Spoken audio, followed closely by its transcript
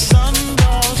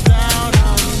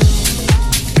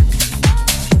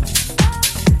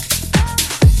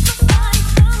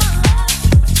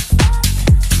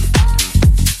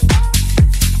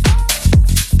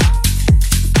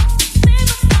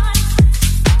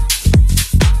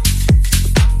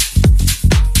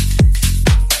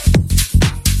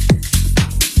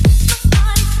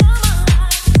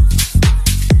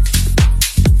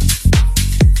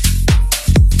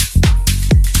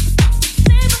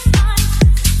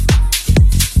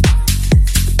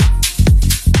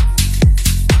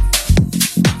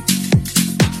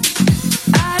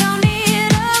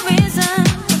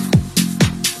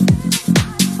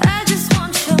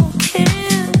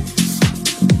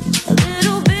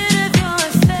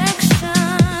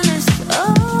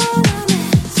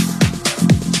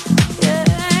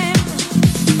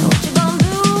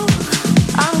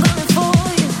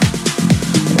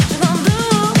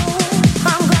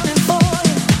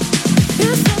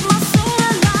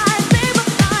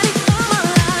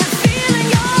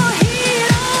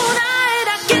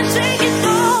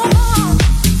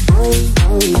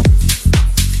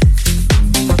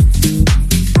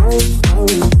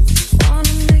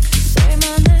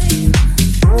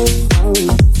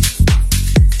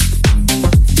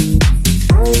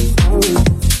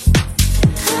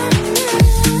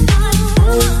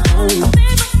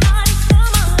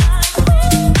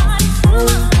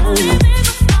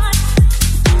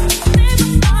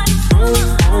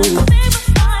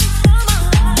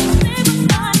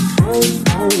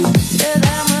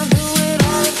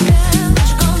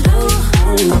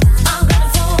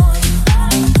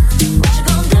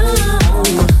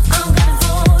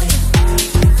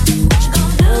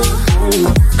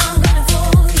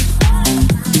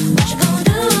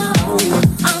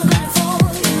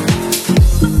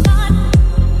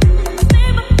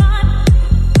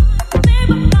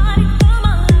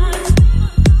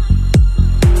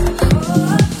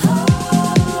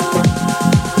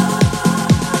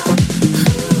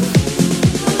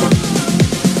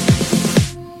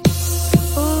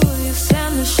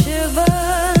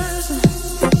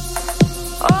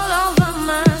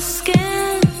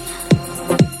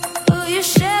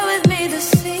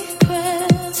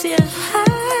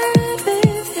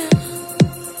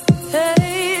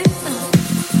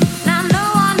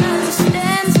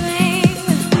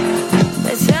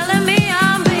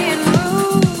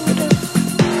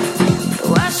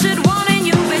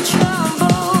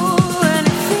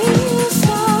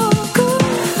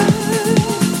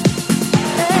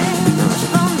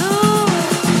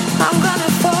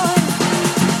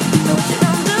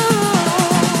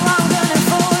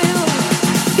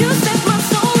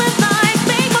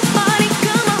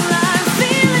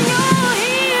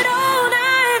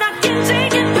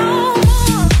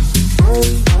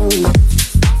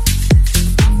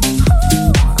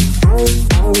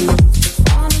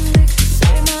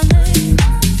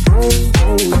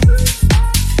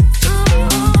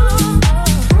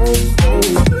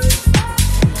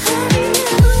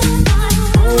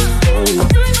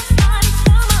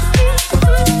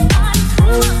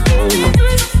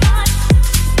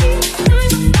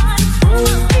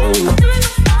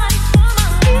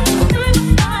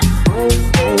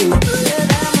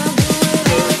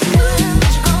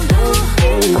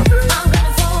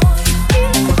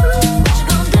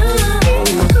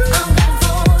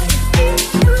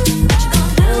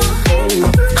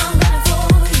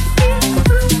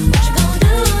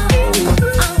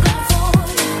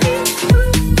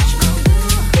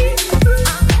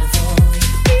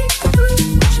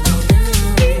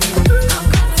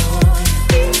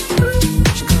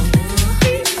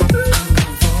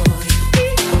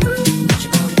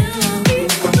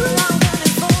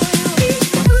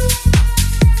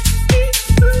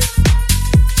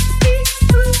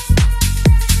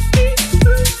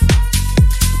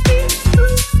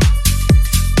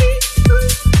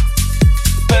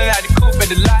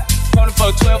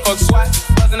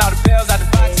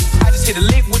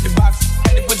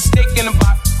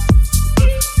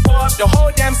the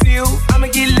whole damn seal, I'ma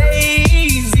get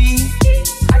lazy.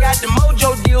 I got the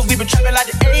mojo deals, we been trapping like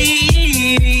the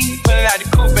 80s. Pulling out the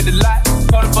coupe at the lot,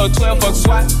 calling for a 12-buck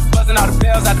swat. Buzzing all the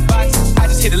bells out the box, I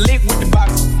just hit a lick with the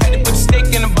box. Had to put the stick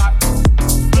in the box.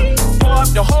 Pour up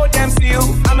the whole damn seal,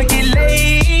 I'ma get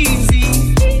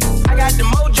lazy. I got the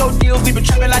mojo deals, we been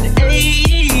trapping like the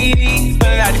 80s.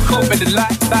 Pulling out the coupe at the lot,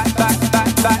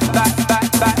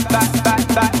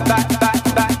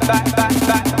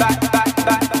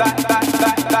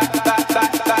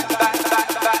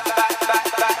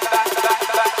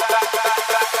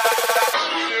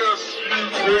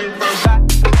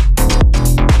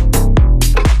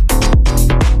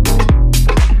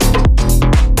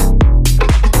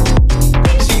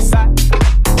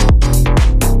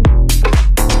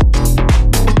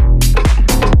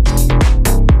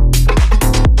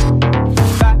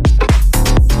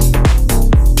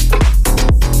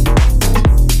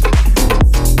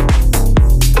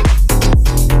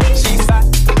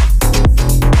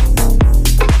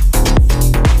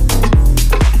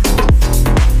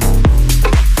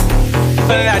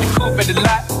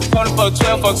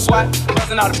 SWAT,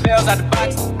 buzzing all the bells out the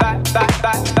box.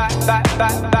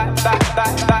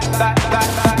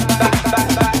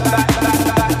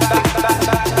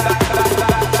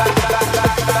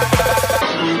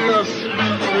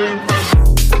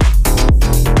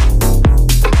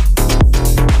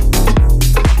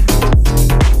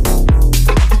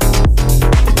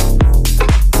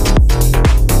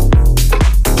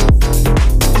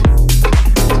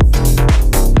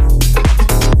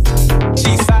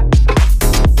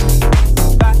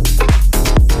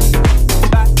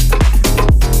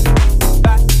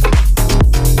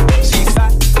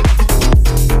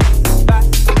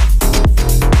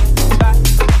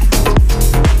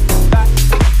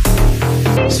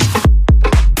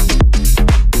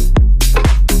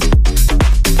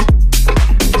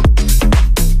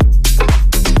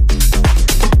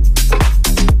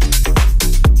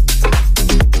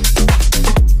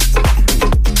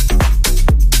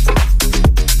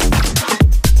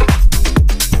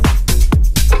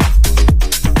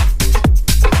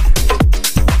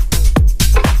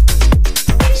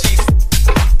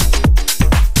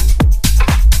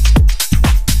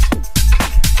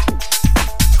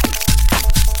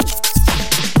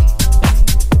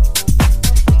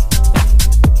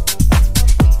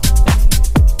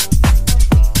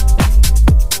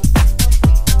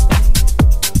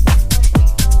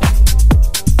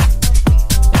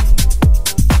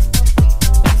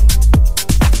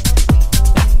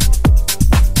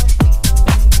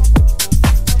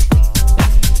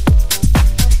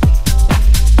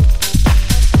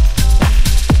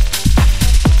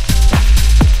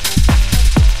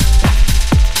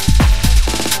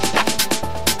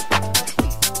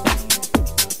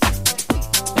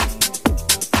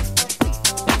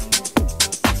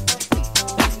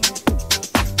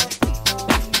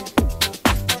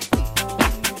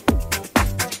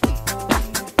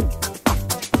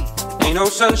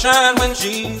 Sunshine when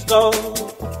she's gone.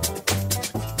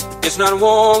 It's not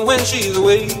warm when she's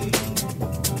away.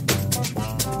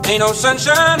 Ain't no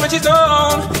sunshine when she's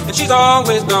gone, and she's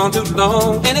always gone too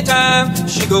long. Anytime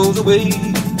she goes away,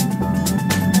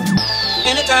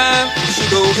 anytime she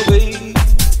goes away.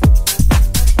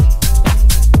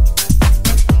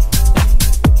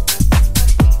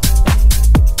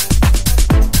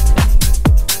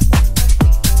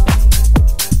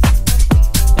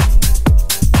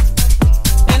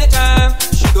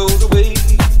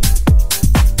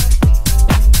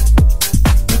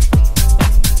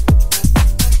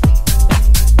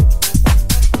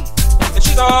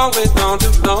 Always gone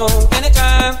too long.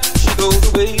 Anytime she goes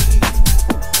away,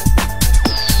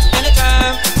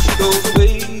 anytime she goes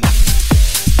away.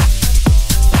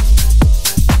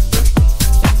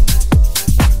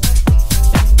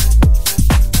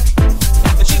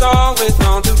 And she's always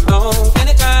gone too long.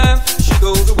 Anytime she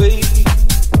goes away,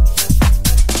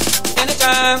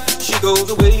 anytime she goes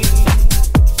away.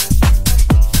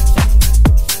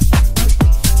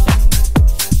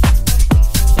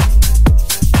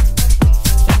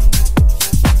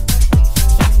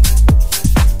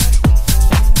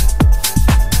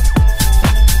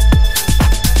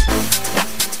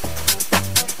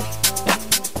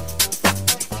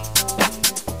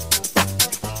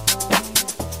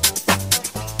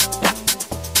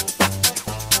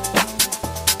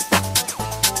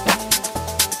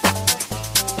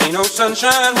 Ain't no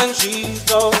sunshine when she's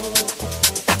gone.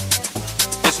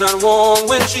 It's not warm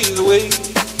when she's away.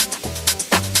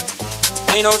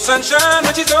 Ain't no sunshine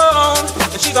when she's gone,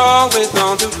 and she's always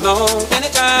gone too long.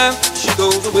 Anytime she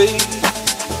goes away.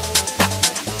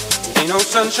 Ain't no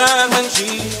sunshine when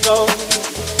she's gone.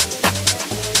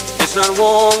 It's not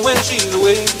warm when she's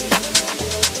away.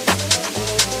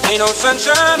 Ain't no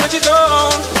sunshine when she's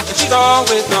gone, and she's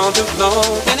always gone too long.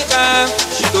 Anytime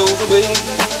she goes away,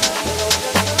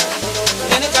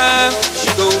 anytime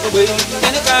she goes away,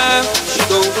 anytime she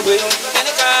goes away,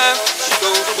 anytime she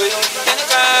goes away,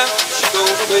 anytime she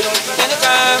goes away,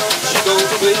 anytime she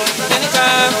goes away,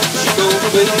 anytime she goes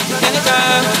away,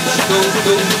 anytime she goes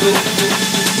away,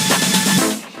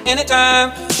 anytime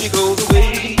she goes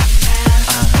away.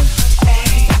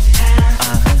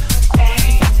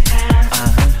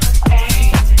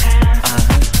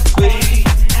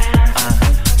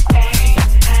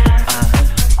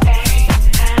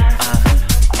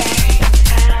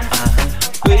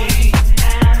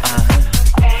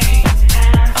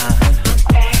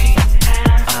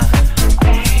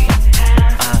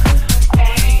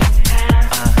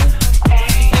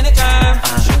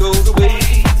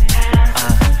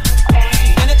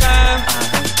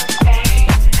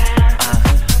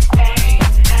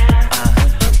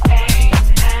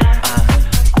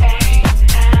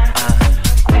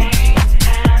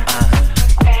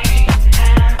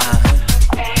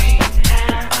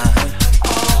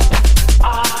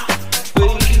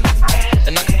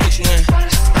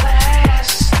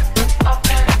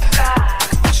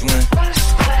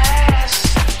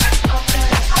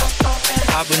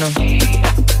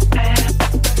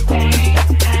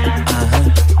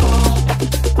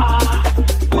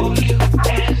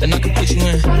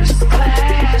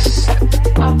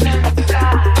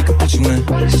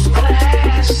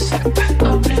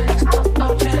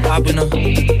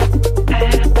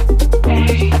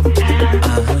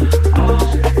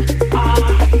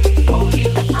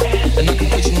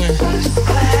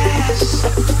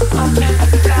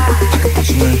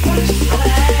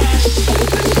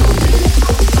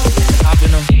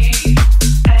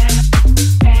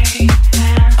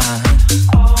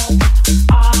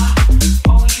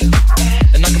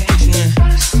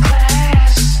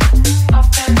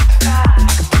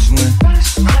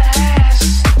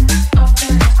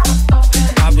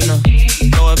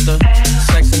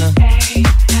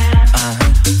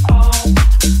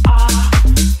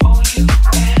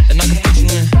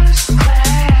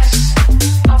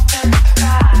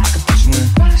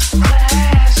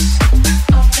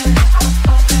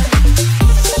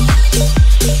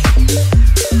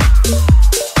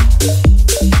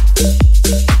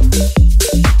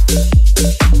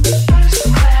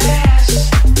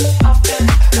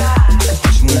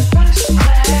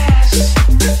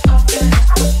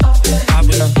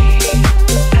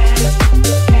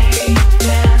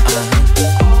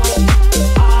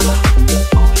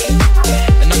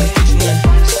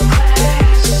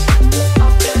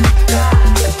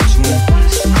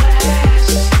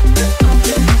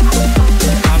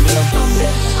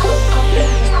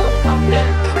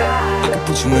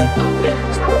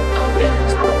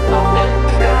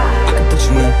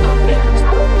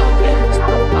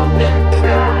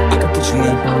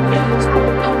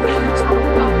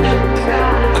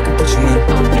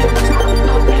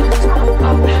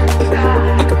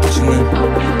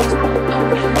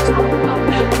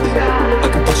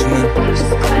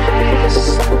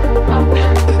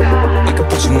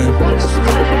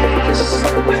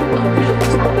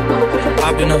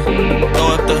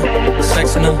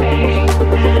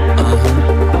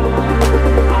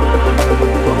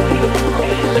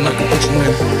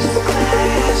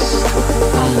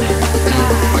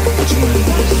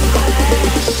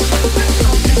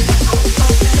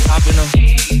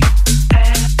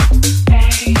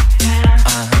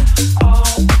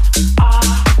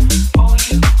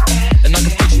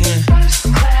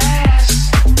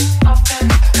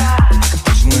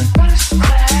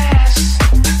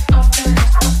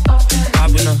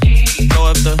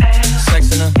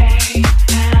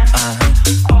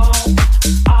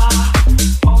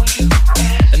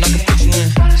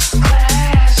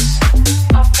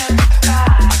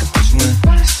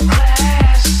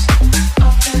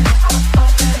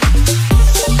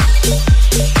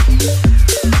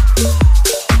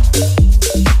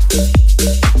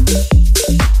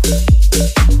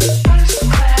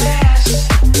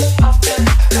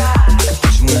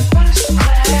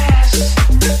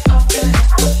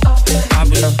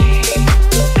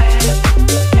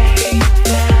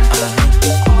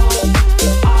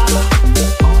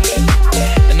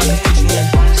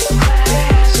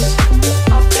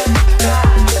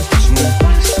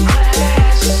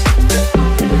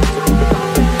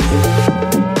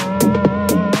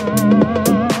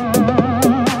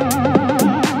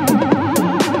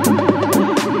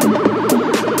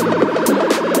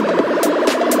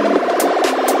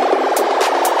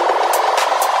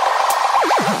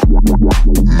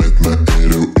 Met me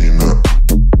heroïne.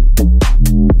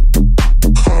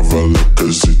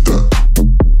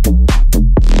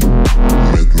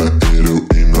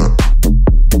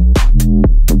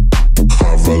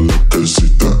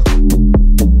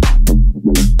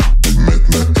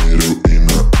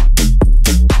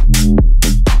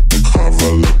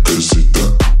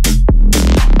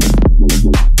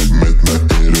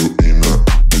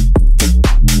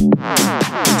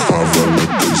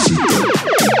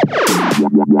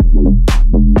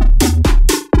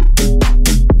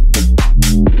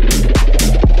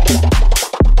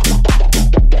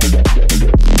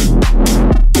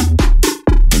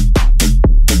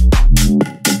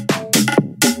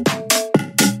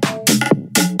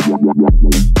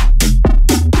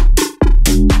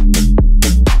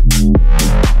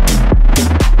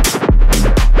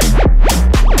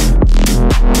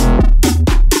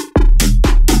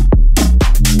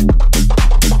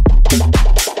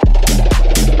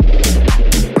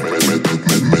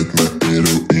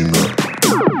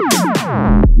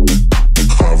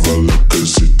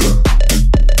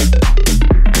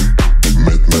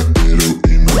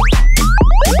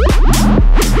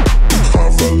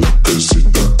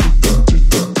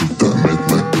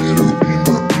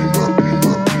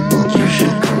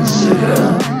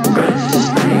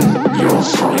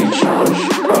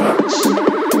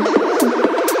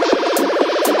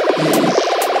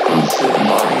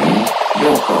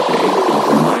 your copy of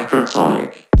the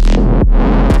Microtonic.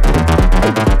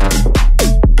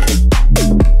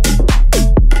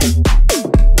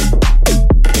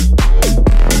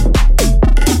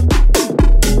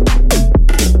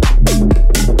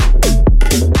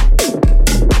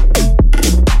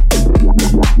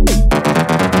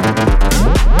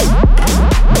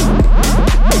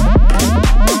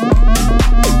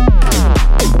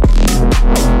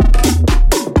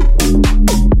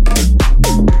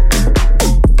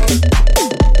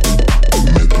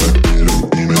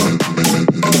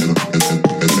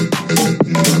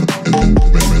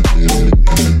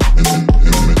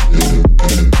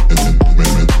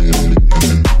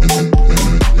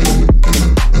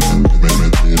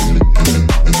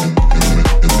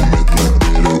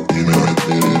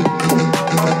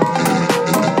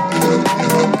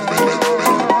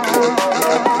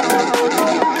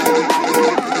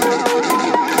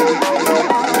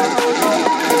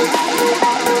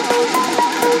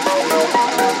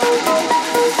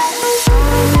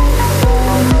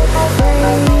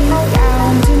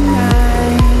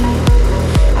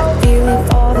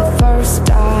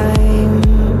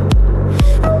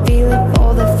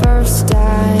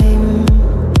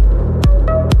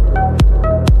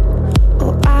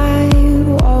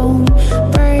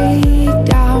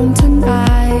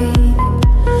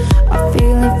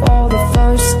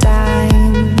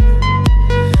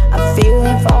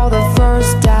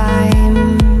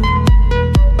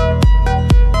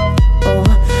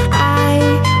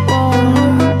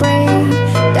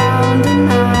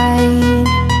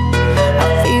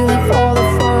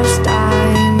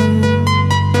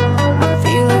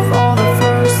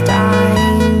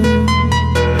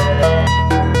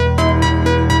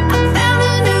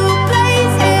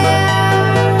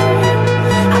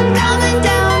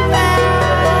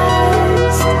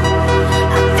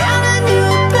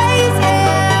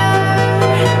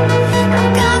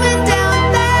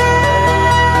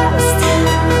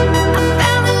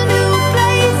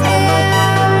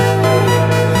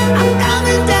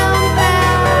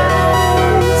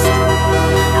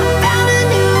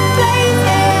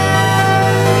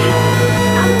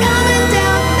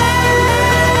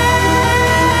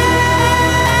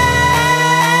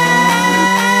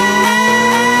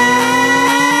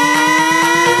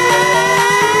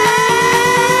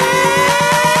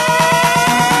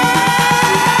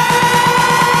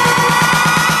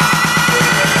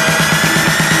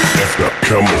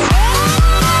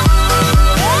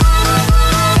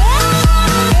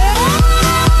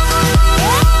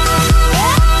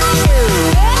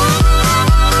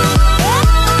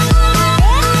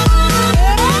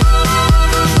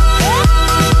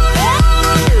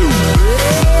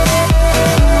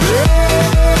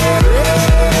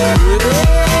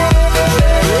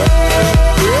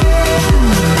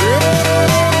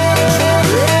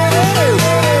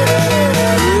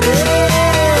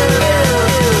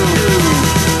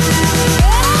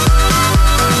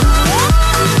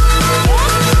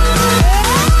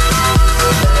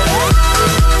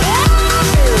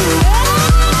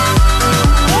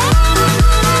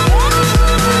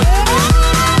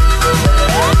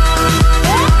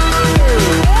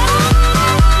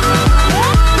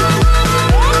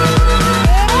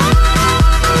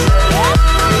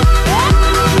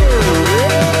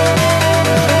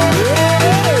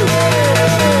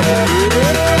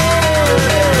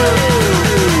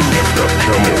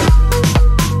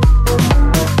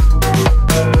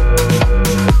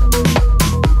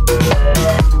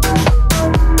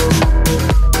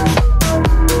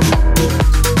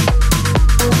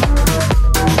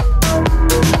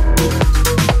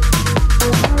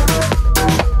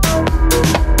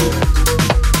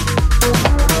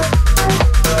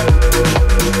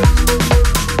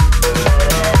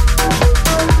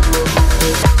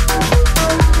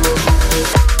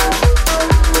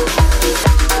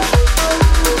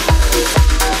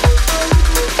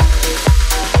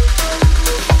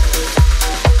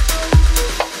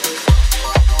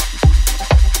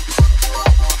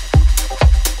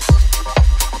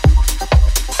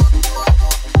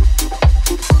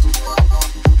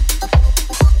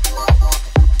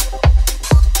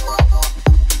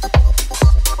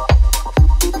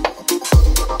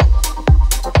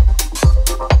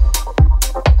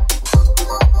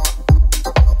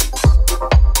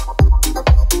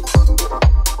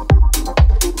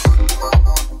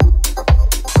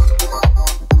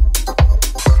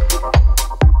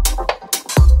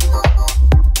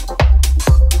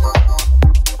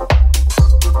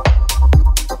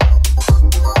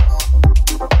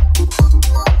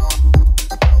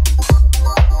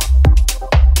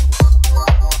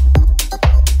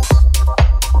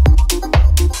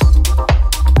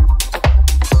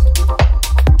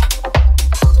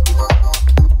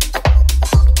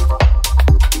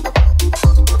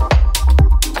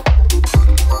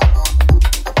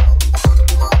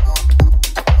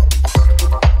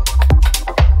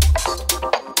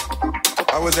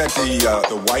 was at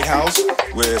the White House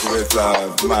with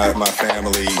my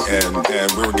family, and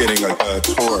we were getting a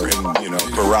tour, and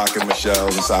Barack and Michelle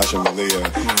and Sasha and Malia,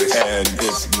 and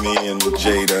it's me and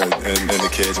Jada and the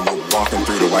kids, and we're walking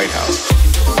through the White House.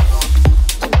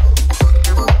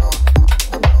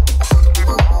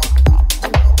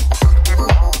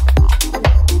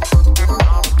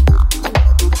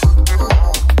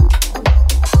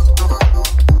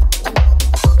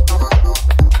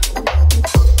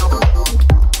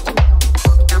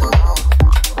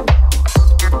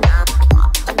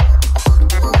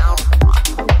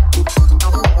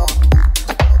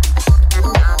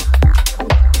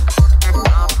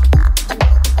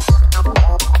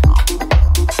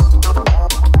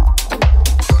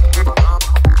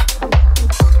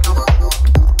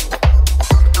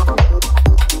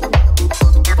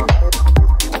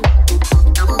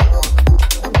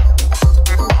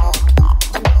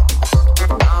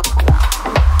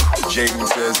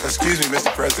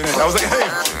 I was like, hey,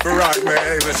 Barack, man,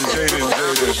 hey, listen, Jada.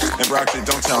 And Barack said,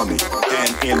 don't tell me. And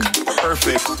in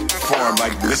perfect form,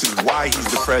 like, this is why he's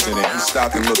the president, he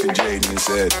stopped and looked at Jaden and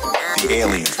said, the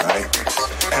aliens, right?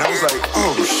 And I was like,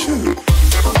 oh, shoot.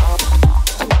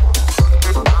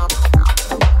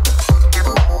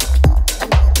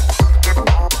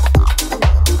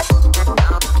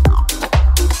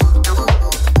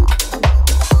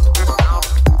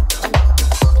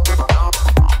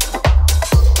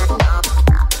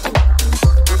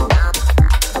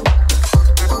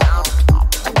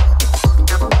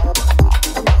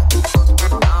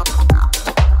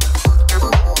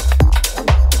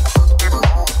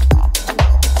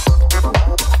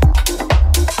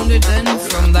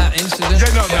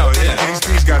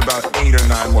 He's got about 8 or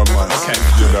 9 more months. Okay.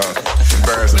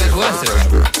 Embarrassing. But it's worth it.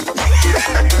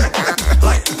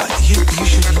 But you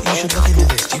should look into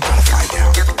this. You gotta find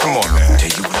out. Come on, man. Do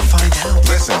you wanna find out?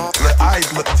 Listen,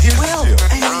 here's the deal.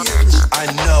 Aliens. I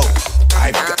know.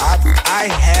 I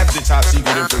have the top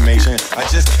secret information. I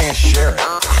just can't share it.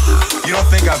 You don't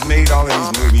think I've made all of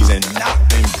these movies and not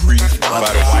been briefed by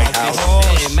the White House?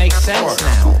 It makes sense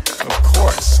now. Of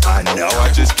course. I know. I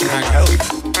just can't tell you.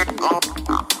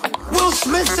 Will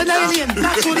Smith's an alien.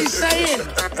 That's what he's saying.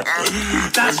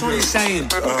 That's what he's saying.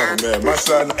 Oh, man. My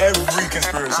son, every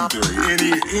conspiracy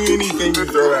theory, anything you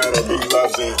throw at him, he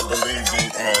loves it, believes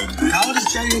it. And how old is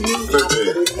Jaden?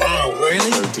 13. Wow,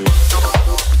 really? 13.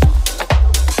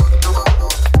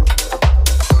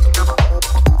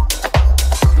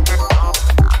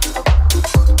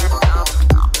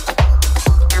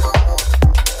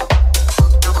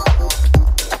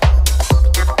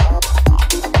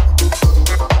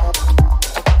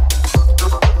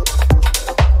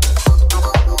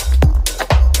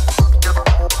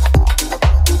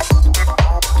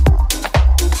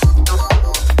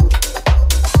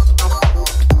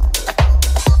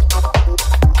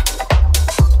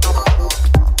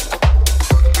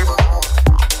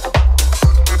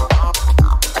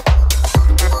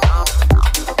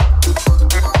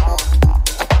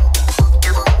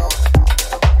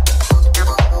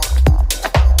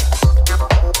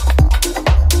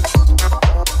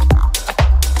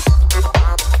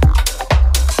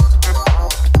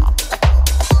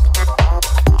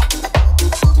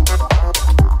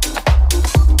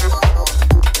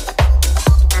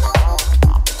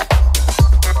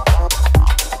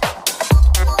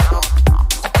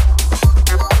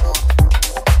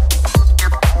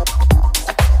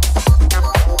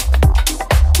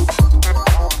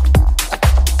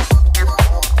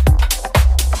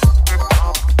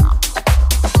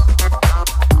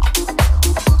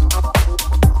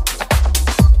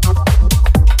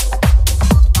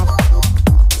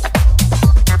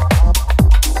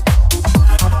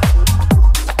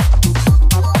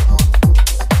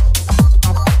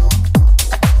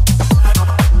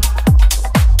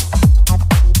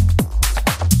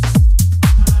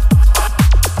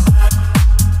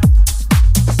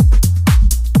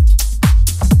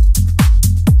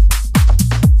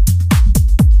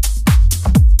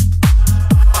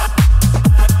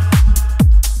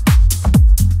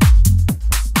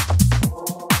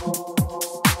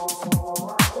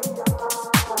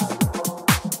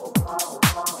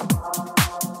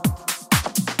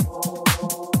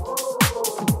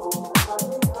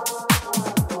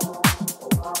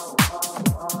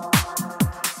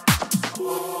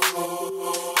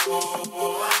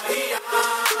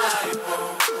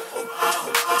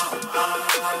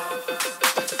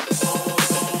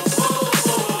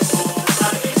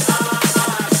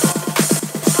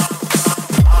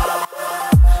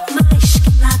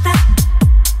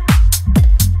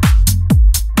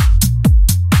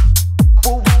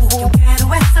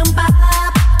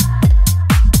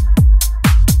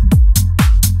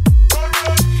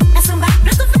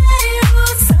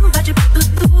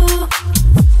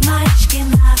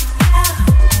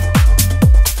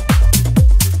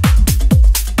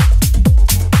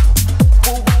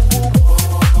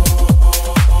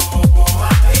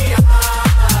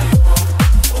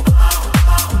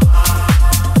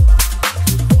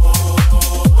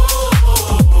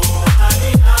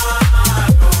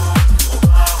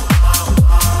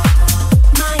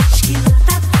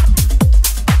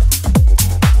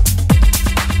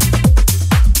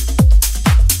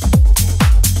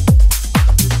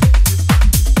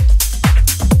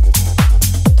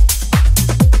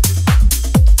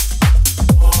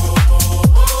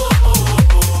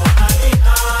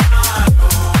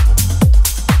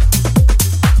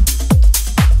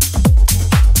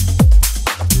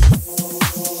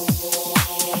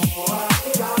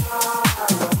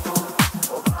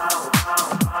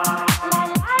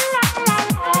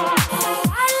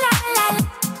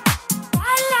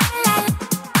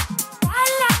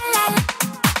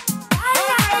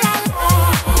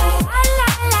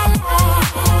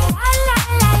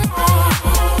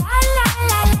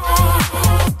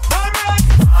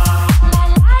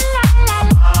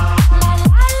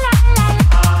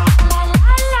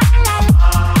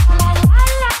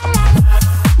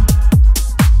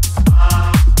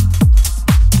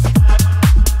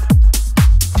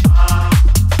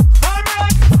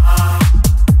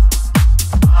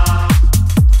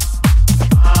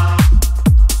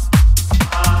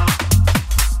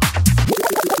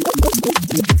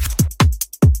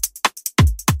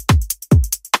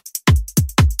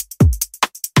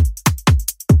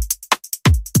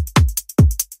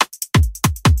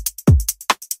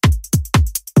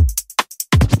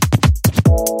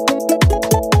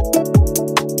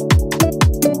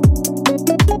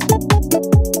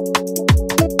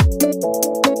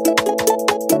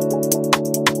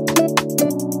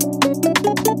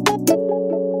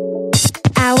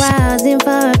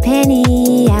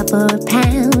 for a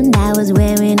pound. I was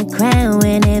wearing a crown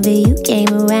whenever you came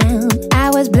around. I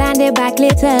was blinded by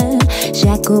glitter,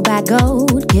 shackled by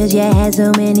gold, 'cause you had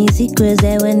so many secrets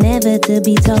that were never to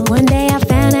be told. One day I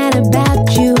found out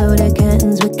about you, oh the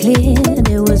curtains were cleared.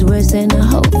 It was worse than I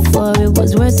hoped for, it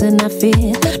was worse than I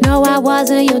feared. No, I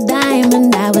wasn't your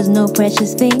diamond, I was no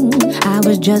precious thing. I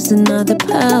was just another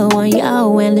pearl on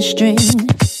your endless string.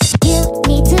 You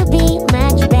need to be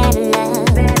much better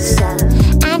love, so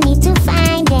I need to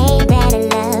find a better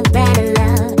love, better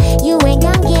love. You ain't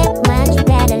gon' get much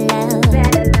better love.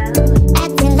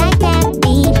 Acting like that,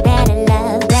 be better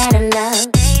love, better love.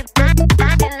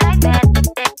 Acting like that,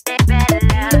 better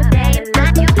love.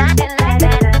 Not you acting like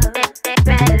that,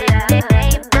 better love.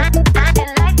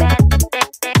 Acting like that,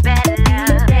 better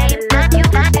love. Not you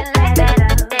acting like that.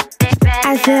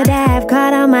 I should have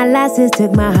caught on my losses,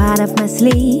 took my heart off my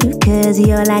sleeve. 'Cause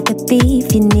you're like a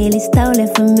thief, you nearly stole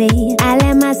it from me. I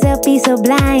let myself be so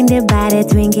blinded by the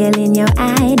twinkle in your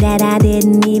eye that I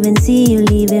didn't even see you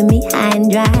leaving me high and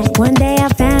dry. One day I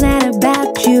found out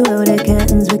about you, oh the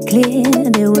curtains were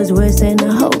cleared. It was worse than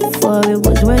I hoped for, it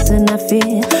was worse than I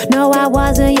feared. No, I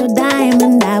wasn't your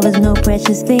diamond, I was no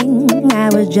precious thing. I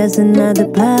was just another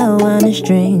pearl on a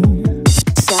string.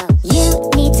 So you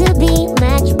need to be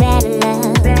much better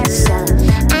love, so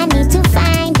I need to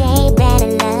find a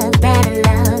better love, better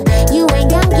love. You ain't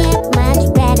gon' get much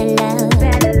better love.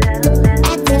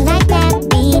 Acting like that,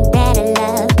 be better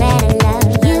love, better love.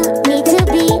 You need to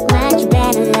be much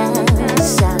better love,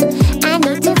 so I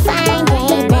need to find a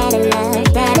better love,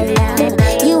 better love.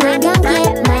 You ain't gon'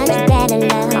 get much better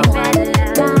love.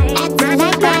 Acting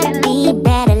like that, be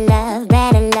better love,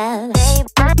 better love.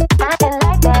 Acting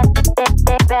like that,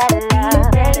 better love.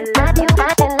 Not you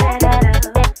acting like that,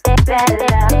 better love. Acting like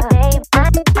that, better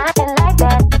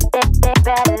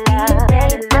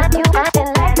love. Not you acting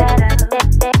like that, better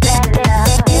love.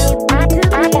 Acting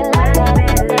like that, better love.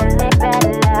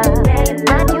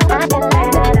 Not you acting like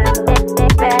that,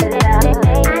 better love.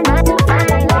 I need to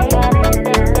find like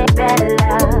that, better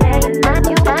love. Not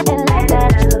you acting like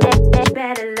that,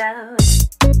 better love.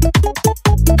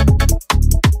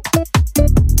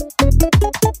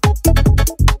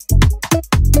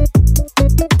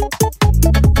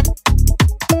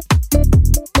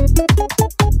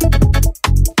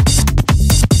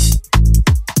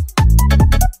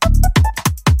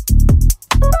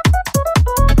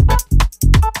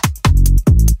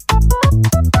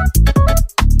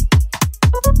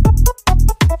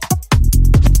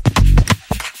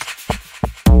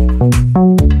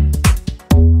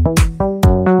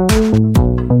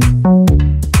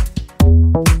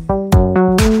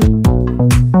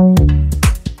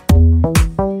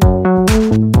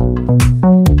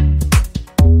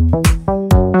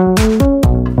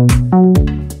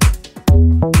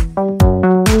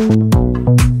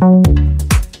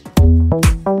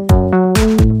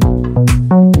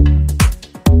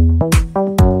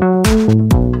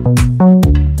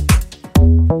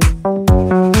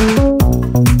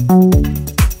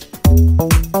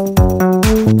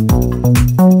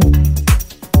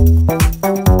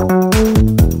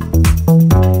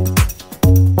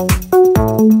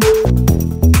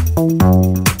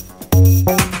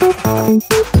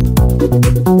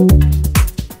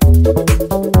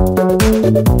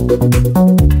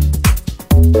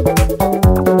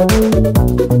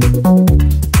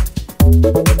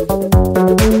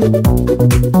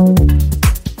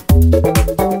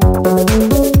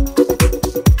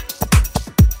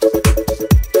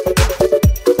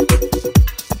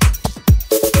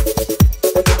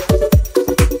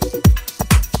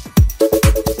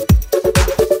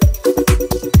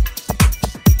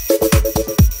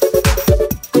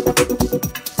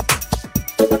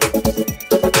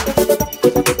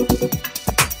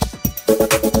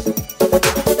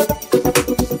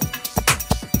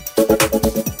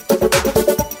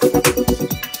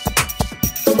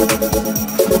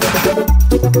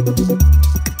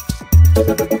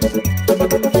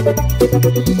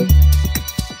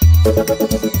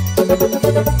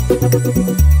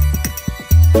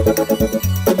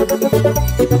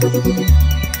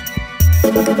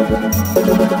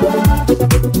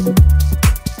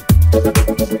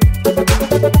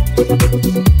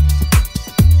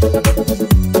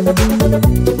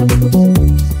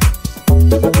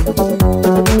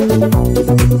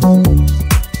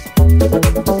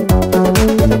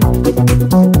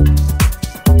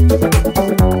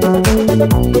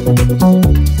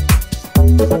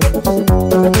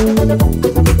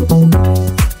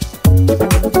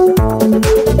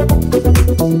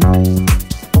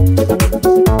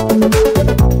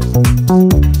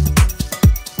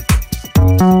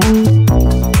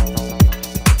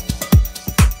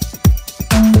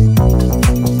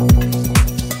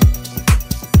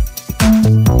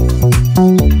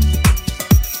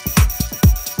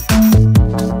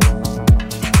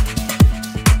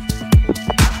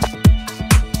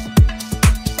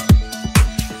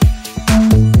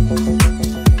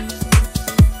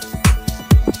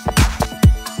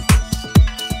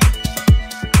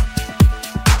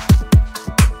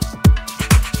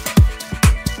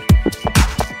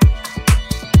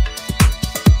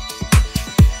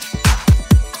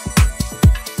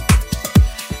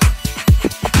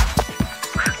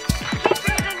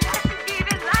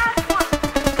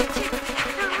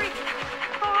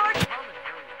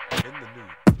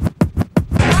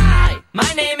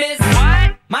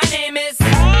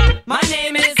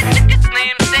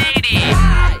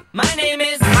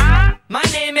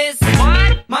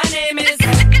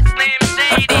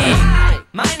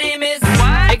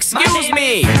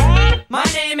 Hey, my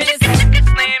name is Slim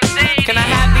Shady. Can I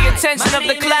have the attention of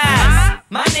the class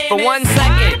for 1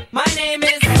 second? My name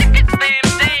is Slim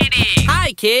Shady.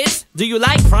 Hi, kids. Do you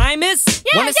like Primus?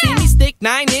 Wanna see me stick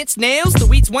 9-inch nails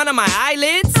to each one of my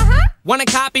eyelids? Wanna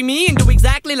copy me and do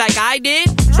exactly like I did?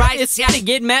 Try to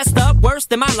get messed up worse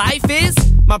than my life is?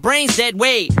 My brain's dead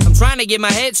weight. I'm trying to get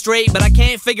my head straight, but I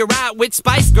can't figure out which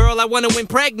Spice Girl I wanna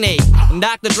impregnate. And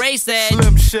Dr. Dre said,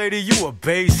 Slim Shady, you a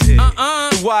basic.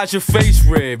 Then why's your face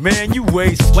red, man? You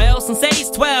wasted. Well, since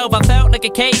age 12, I felt like a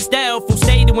caged elf who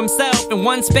stayed to himself in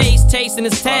one space chasing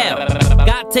his tail.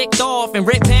 Got ticked off and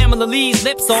ripped Pamela Lee's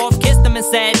lips off, kissed him and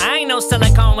said, I ain't know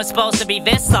silicone was supposed to be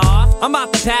this soft. I'm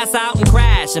about to pass out and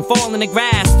crash and fall in the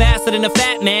grass faster than a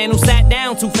fat man who sat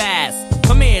down too fast.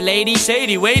 Come here, lady.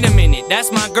 Shady, wait a minute.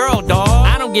 That's my girl, dawg.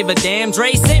 I don't give a damn.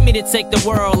 Dre sent me to take the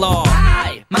world off.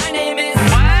 Hi, my name is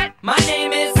what? My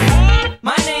name is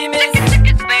my name is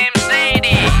Slim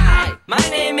Shady. Hi, my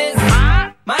name is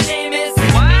my name is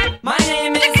what? My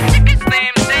name is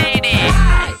Slim Shady.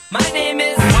 Hi, my name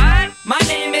is what? My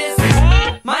name is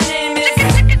my name is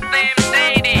Slim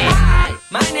Shady. Hi,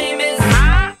 my name is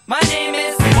my name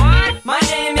is what? My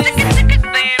name is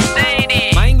Slim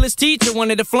Shady. My English teacher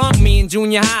wanted to flunk me in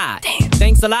junior high. Damn.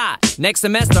 Thanks a lot. Next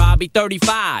semester I'll be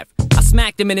 35. I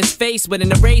smacked him in his face with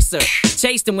an eraser,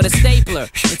 chased him with a stapler,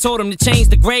 and told him to change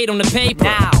the grade on the paper.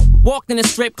 Now, walked in a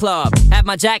strip club, had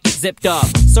my jacket zipped up,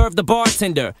 served the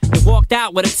bartender, and walked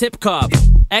out with a tip cup.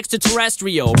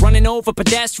 Extraterrestrial, running over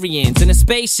pedestrians in a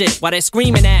spaceship while they're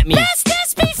screaming at me. Let's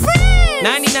just be friends!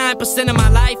 99% of my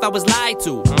life I was lied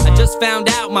to. I just found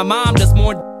out my mom does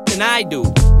more than I do.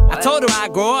 I told her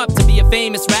I'd grow up to be a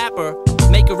famous rapper,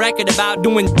 make a record about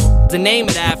doing to name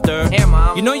it after. Here,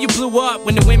 Mom. You know you blew up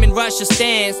when the women rush your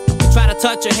stands and try to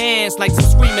touch your hands like some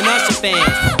screaming Usher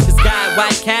fans. This guy at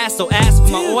White Castle asked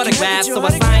for my autograph, so I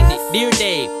signed it. Dear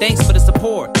Dave, thanks for the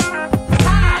support.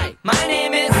 Hi, my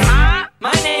name is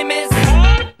my name is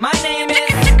my name is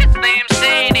Slim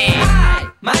Shady. Hi,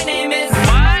 my name is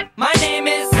what? My name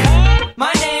is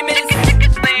my name is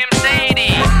Slim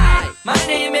Shady. Hi, my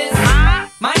name is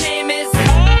my name is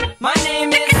my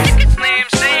name is Slim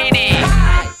Shady.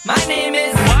 Hi, my name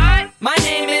is what? My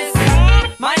name is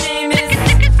my name is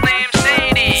Slim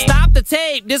Shady. Stop the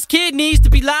tape. This kid needs to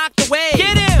be locked away.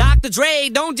 Get him! Dr. Dre,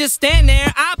 don't just stand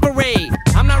there, operate.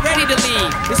 I'm not ready to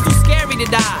leave. It's too scary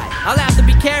to die. I'll have to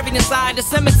be carried inside the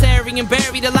cemetery and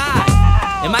buried alive.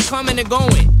 Am I coming or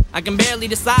going? I can barely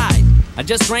decide. I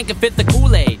just drank a fifth of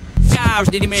Kool-Aid.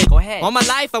 Go ahead. All my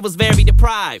life I was very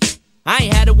deprived. I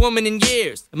ain't had a woman in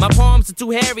years, and my palms are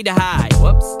too hairy to hide.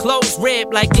 Whoops. Clothes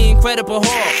ripped like the Incredible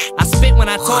Hulk. I spit when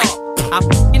I talk. I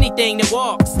anything that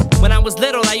walks. When I was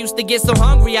little, I used to get so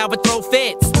hungry I would throw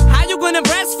fits. How you gonna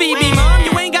breastfeed me, Mom?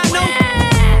 You ain't got no...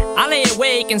 I lay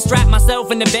awake and strap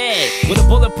myself in the bed with a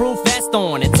bulletproof vest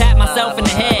on and tap myself in the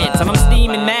head till I'm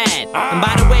steaming mad. And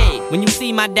by the way, when you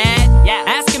see my dad,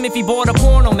 ask him if he bought a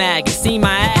porno mag and see my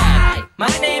ad. Hi,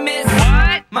 my name is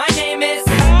what? My name is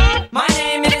my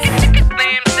name is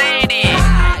Slim Shady.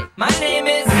 Hi, my name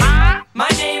is my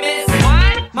name is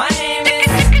what? My name is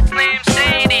Slim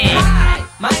Shady. Hi,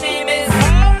 my name is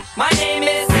my name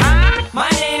is my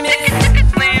name is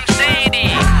Slim Shady.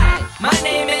 Hi, my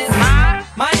name is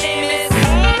my name is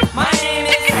my name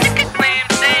is Slim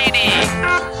Shady.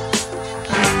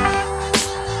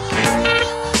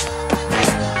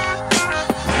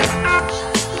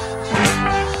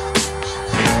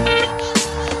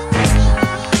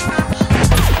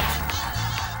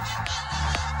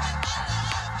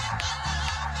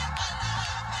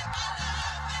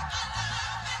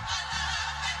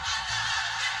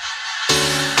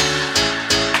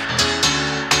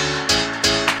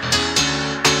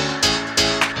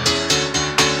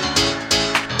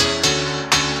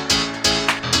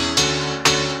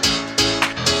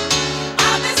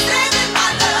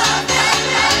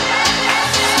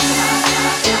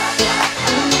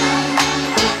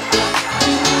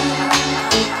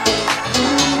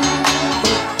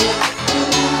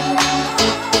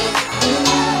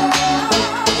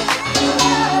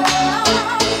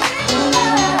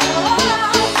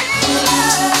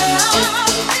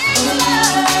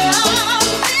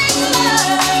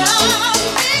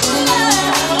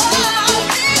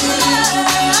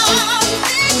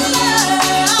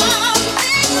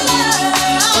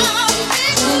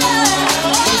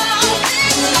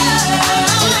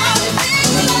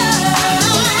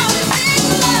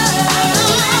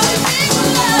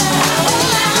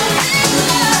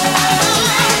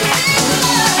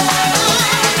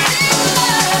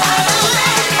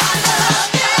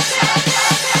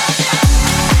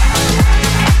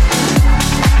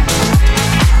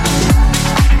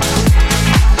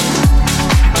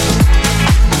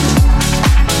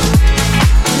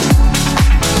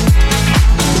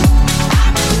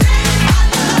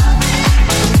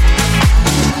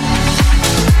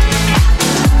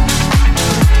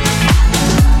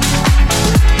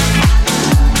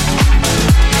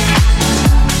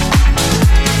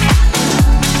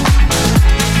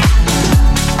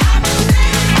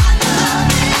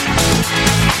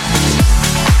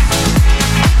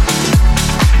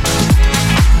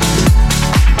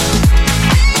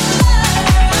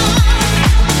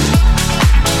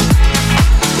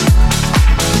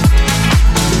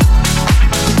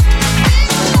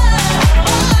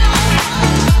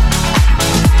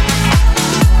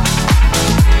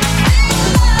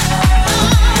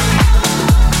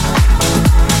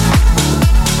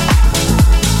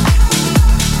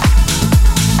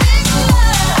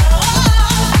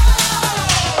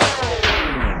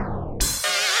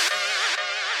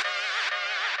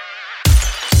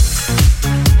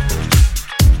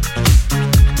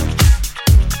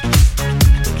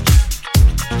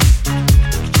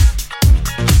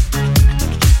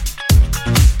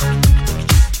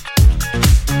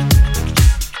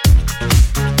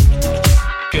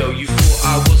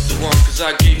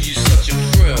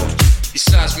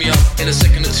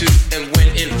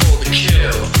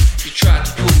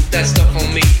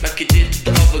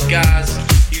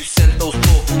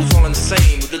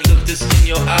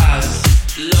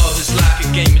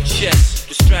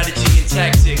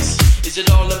 Is it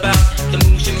all about the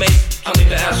moves you make? Tell me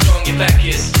about how strong your back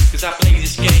is. Cause I play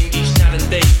this game each night and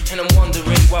day, and I'm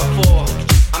wondering what for.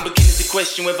 I'm beginning to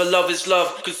question whether love is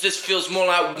love, cause this feels more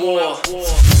like war.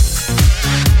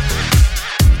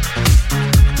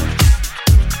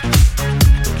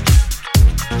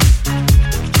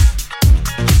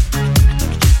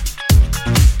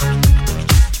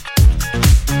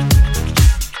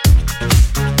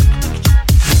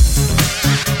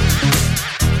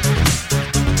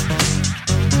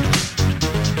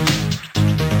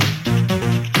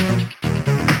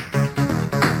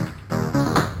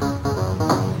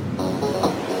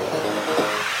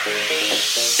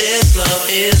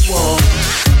 Is war.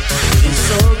 It's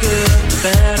so good to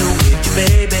battle with you,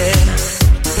 baby.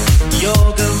 Your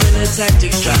guerrilla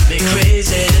tactics drive me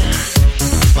crazy.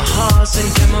 My heart's in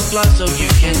camouflage so you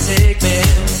can't take me.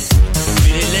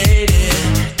 Pretty lady,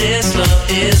 this love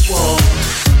is war.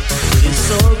 It's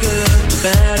so good to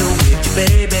battle with you,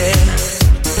 baby.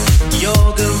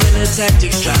 Your guerrilla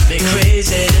tactics drive me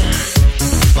crazy.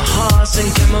 My heart's in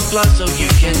camouflage so you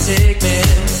can't take me.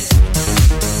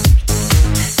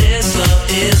 This love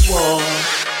is war.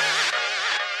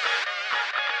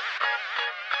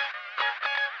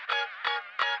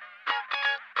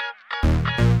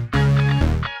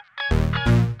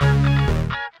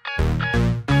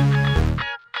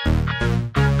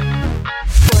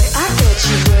 Boy, I thought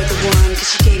you were the one,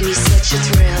 cause you gave me such a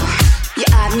thrill. You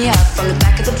eyed me up from the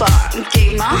back of the bar and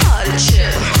gave my heart a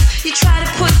chill. You tried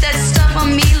to put that stuff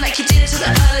on me like you did to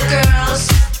the other girls.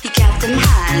 You got them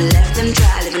high and left them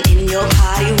dry, living in your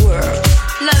party world.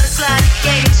 Love is like a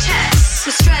game of chess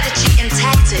with strategy and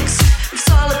tactics. It's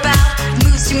all about the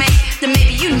moves you make, then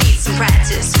maybe you need some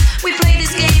practice. We play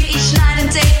this game each night and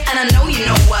day, and I know you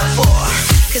know what for.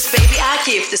 Cause baby, I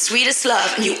give the sweetest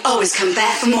love, and you always come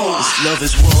back for more. This love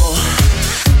is war.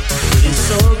 It's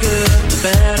so good to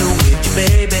battle with you,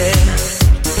 baby.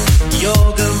 Your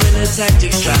guerrilla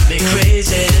tactics drive me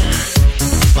crazy.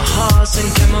 My heart's in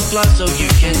camouflage so you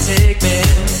can't take me.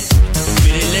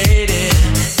 Pretty lady,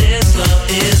 this love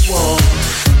is war.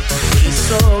 It's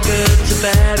so good to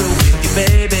battle with you,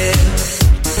 baby.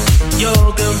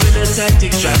 Your guerrilla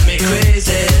tactics drive me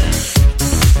crazy.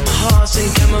 My heart's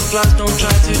in camouflage, don't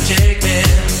try to take me.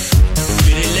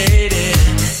 Pretty lady,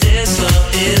 this love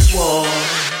is war.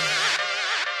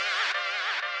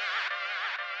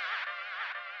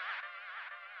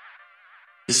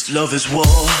 This love is war.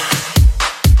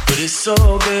 But it's so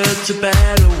good to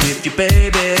battle with you,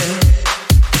 baby.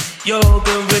 Your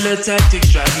guerrilla tactics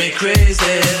drive me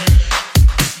crazy.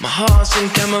 My heart's in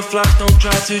camouflage, don't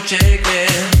try to take me.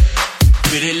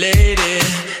 Pretty lady,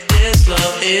 this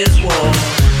love is war.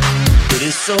 But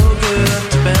it's so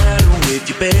good to battle with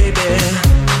you, baby.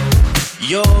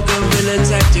 Your guerrilla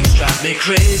tactics drive me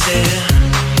crazy.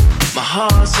 My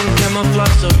heart's in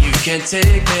camouflage so you can't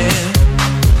take me.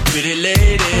 Pretty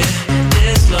lady,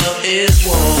 this love is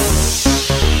war.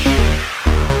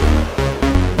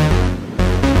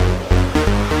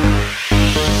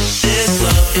 This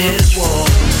love is war.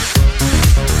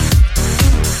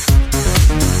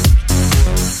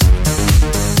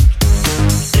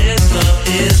 This love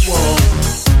is war.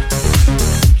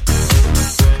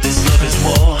 This love is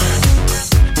war.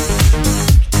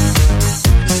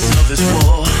 This love is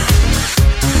war.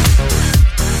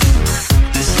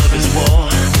 This love is war.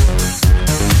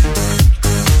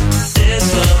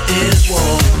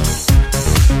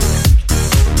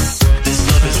 This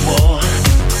love is war.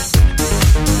 This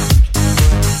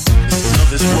love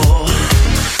is war.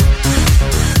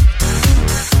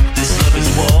 This love is war. This love is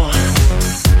war.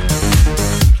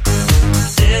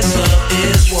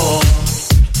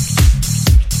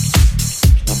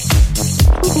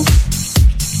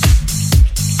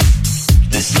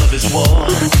 This love is war.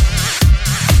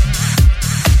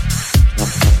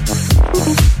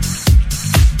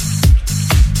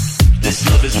 This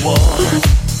love is war. This love is war.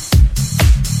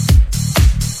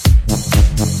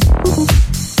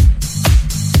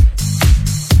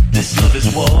 This love is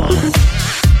war.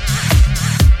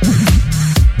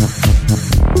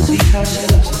 See how she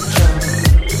looks at the drum.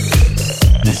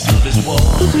 This love is war.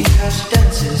 See how she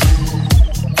dances.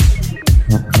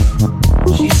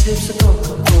 She sips a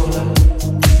Coca-Cola.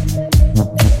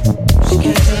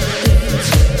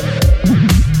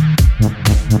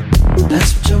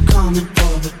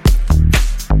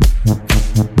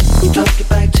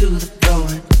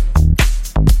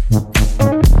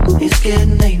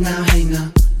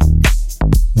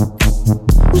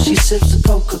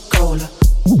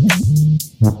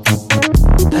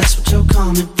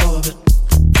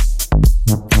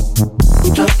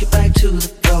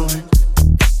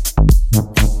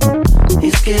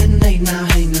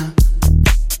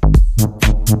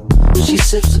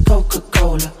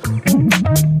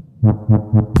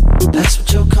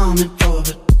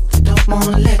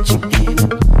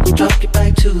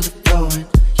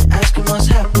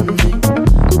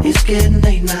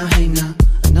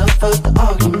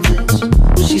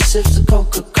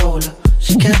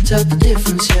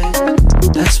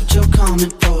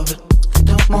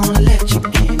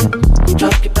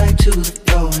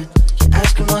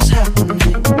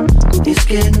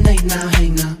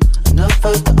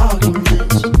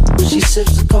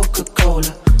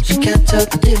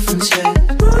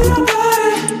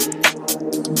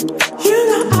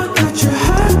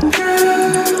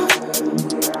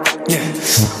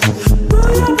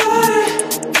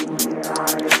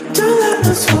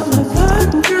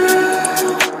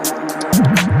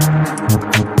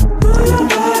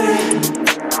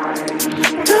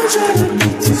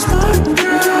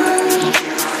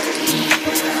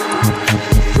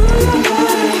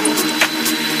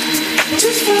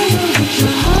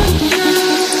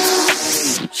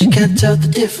 tell the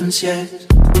difference yet.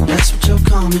 That's what you're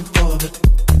coming for, but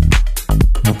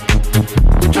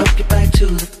drop you back to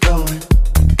the floor.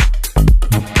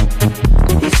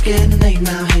 It's getting late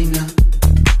now, hey now.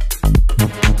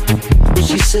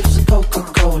 She sips a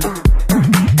Coca-Cola.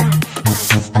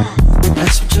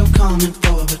 That's what you're coming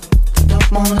for, but I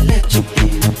don't wanna let you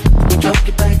in. Drop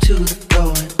you back to the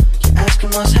floor. You're asking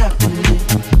what's happening.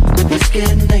 It's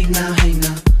getting late now, hey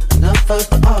now. Enough of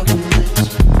the arguments.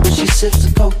 She sips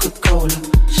a Coca-Cola.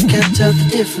 She can't tell the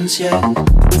difference yet.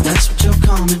 That's what you're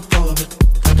coming for, but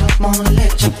I don't wanna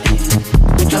let you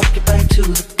in. Drop you back to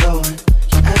the floor.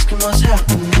 You're asking what's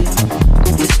happening.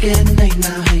 It's getting late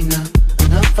now, hey now.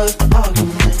 Enough of the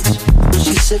arguments.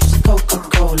 She sips a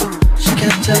Coca-Cola. She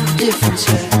can't tell the difference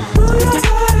yet.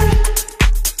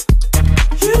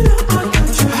 You know I got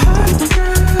you hot,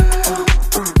 girl.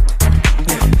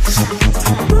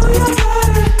 Move your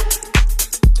body.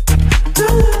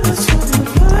 Don't let us fall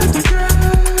apart, girl.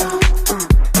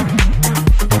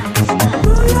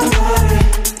 Move your body.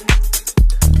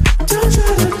 Don't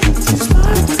try to be too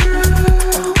smart,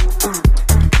 girl.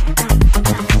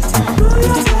 Move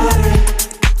your body.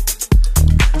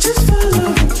 Just follow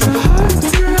with your heart,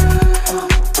 girl.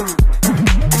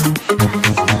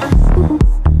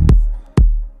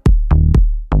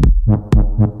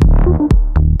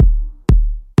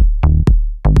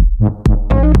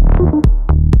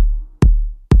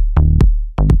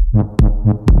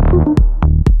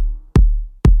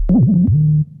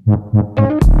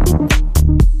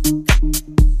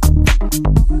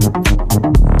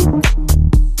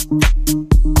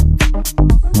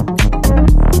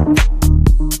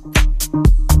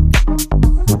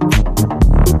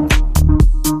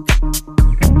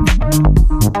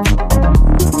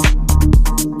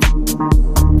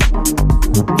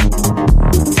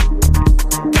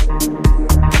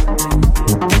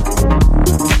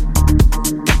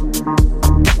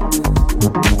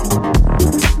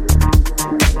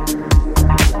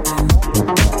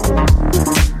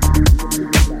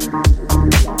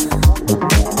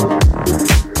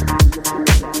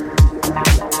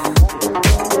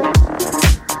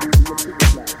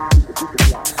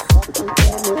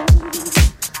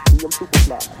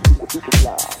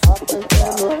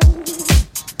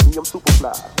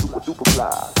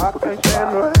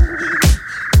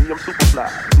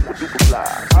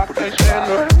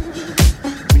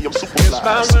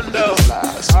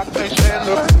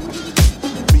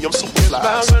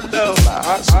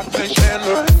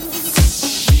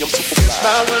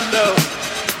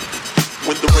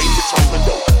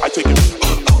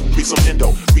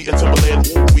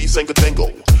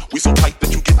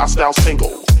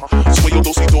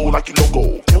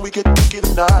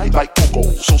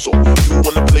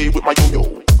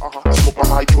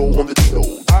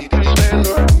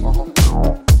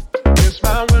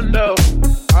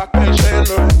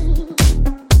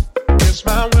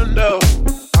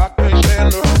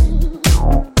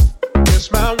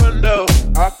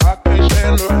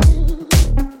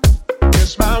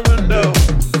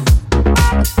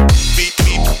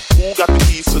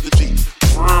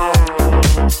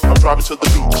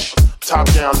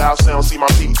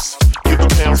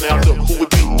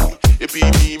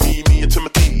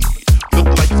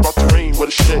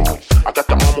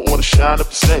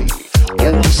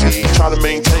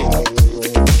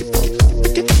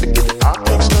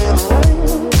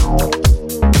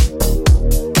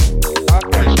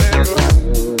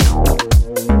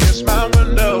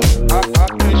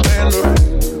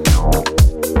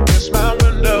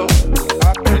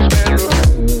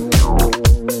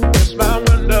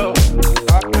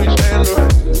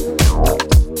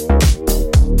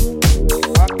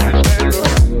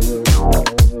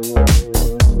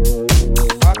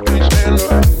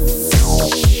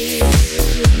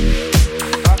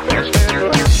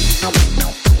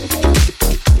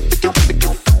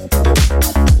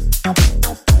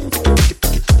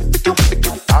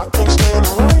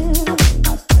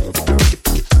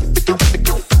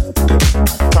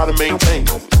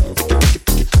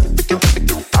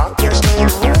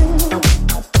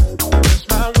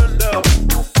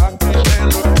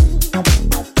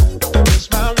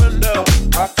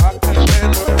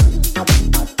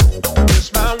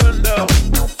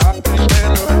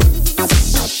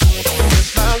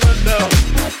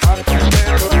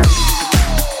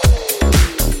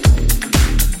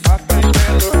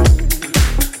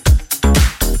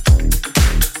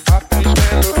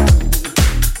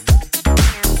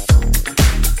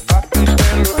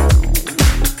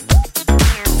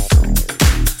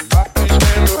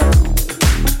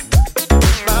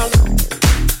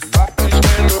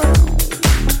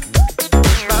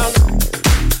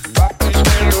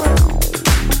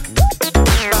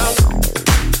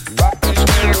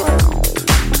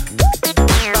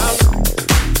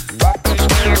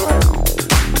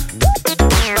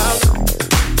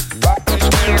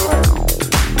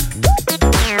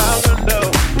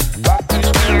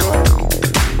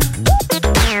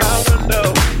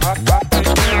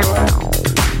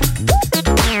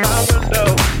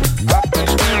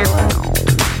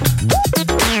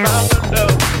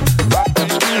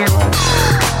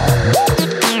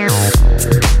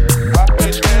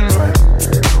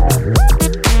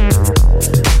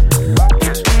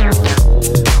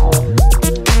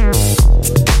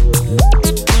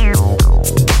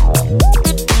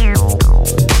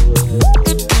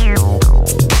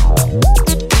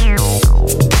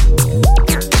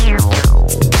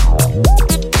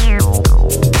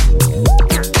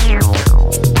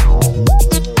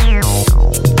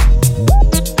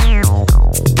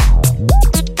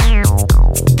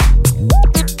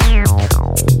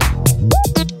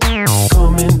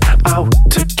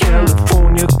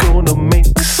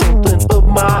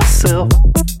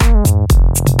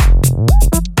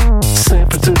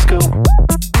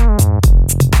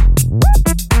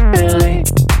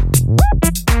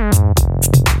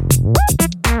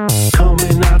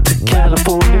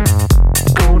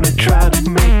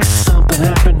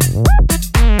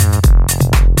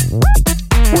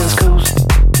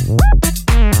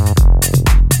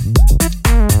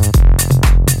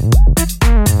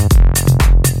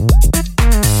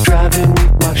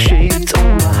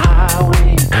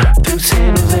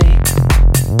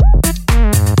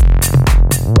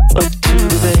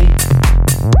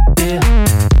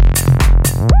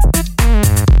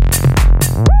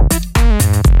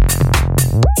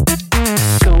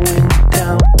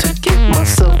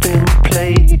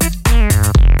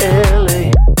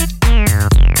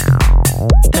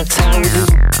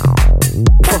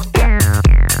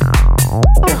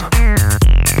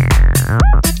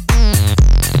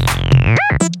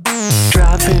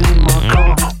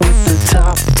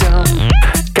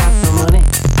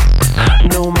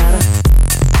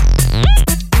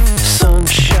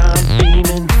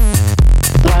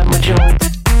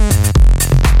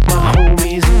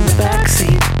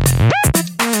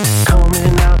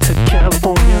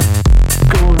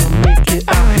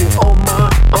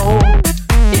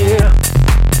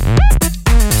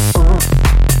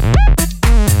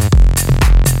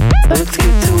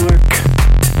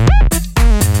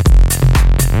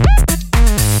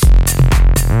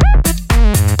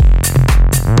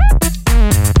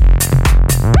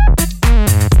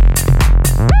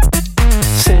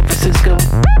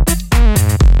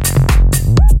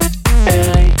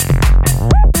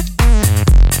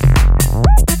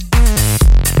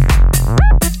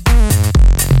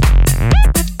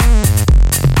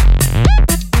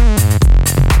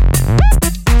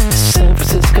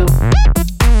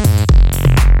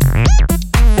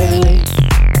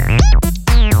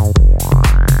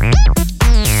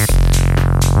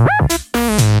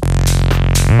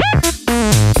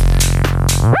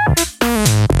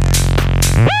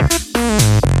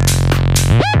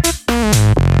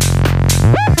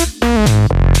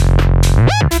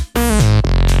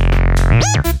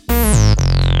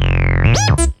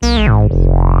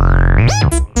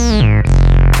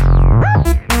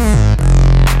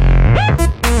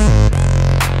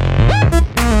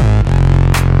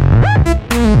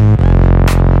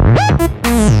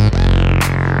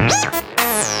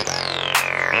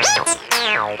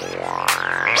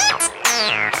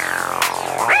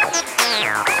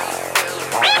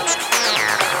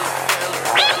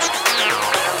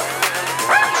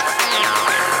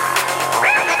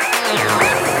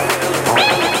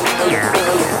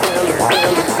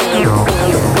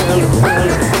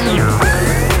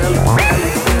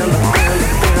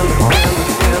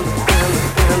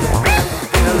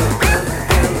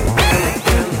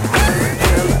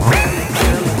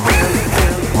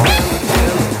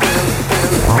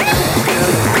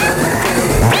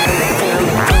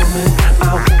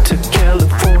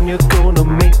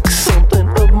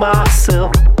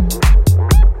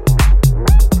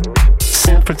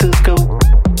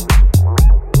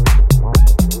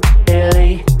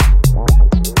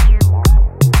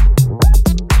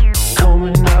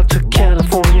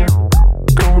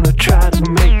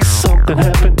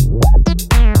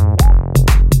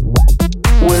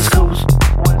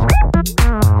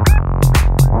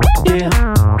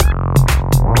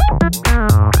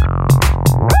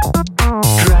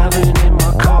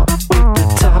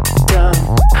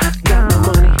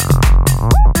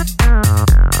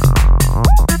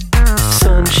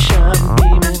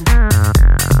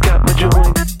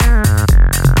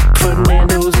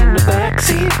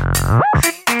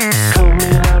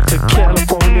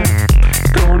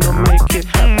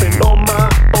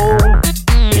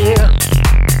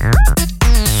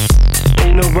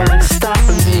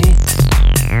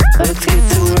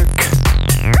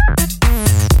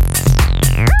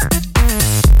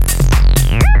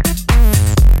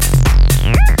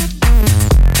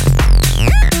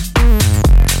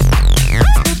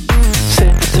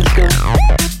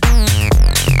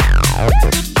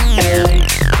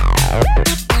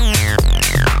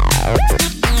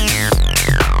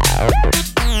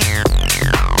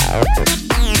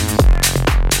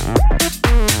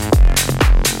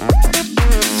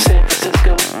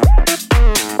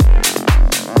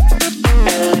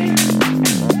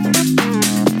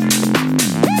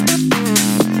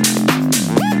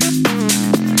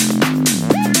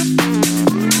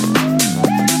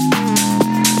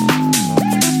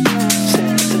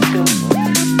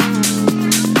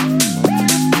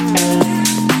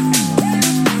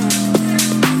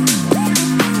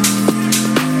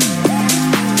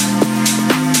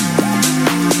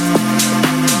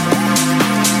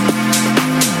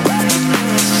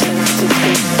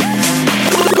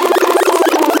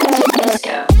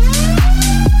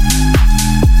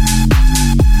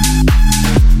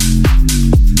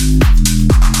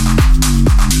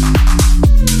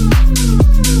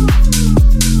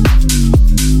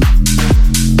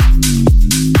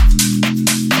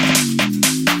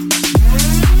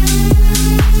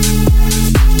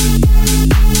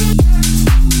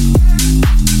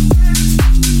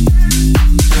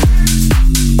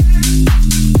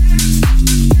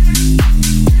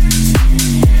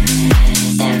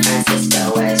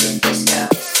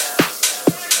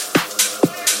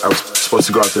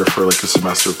 go out there for like a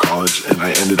semester of college, and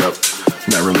I ended up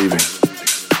never leaving.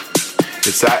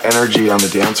 It's that energy on the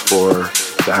dance floor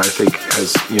that I think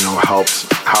has, helped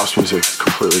house music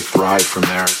completely thrive from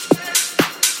there.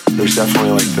 There's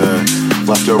definitely like the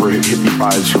leftover hippie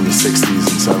vibes from the 60s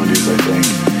and 70s, I think.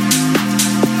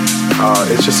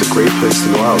 It's just a great place to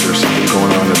go out. There's something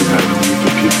going on every night of the week,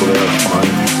 and people there are fun.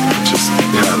 It's just,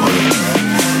 I love it.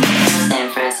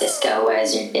 San Francisco,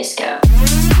 where's your disco?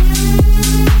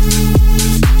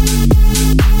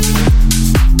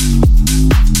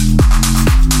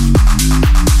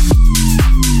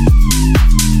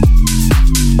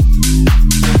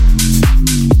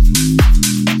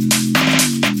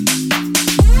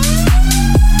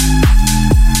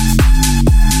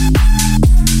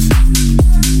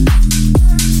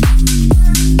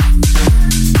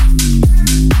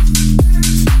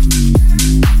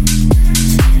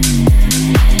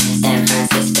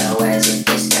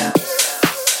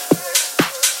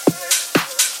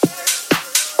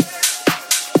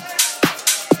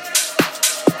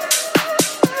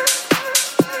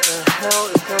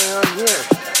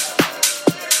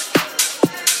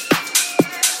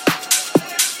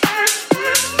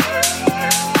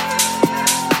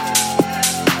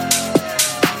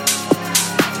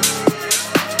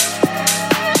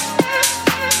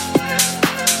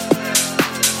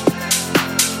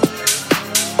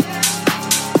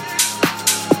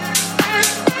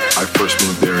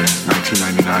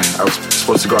 I was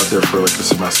supposed to go out there for like a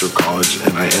semester of college,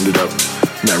 and I ended up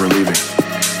never leaving.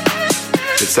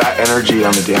 It's that energy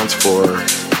on the dance floor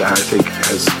that I think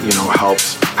has,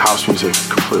 helped house music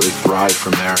completely thrive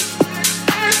from there.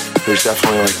 There's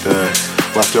definitely like the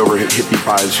leftover hippie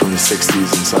vibes from the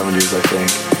 60s and 70s, I think.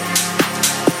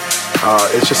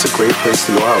 It's just a great place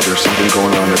to go out. There's something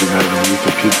going on every night of the week,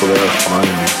 and people there are fun,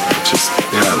 and it's just,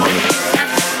 I love it.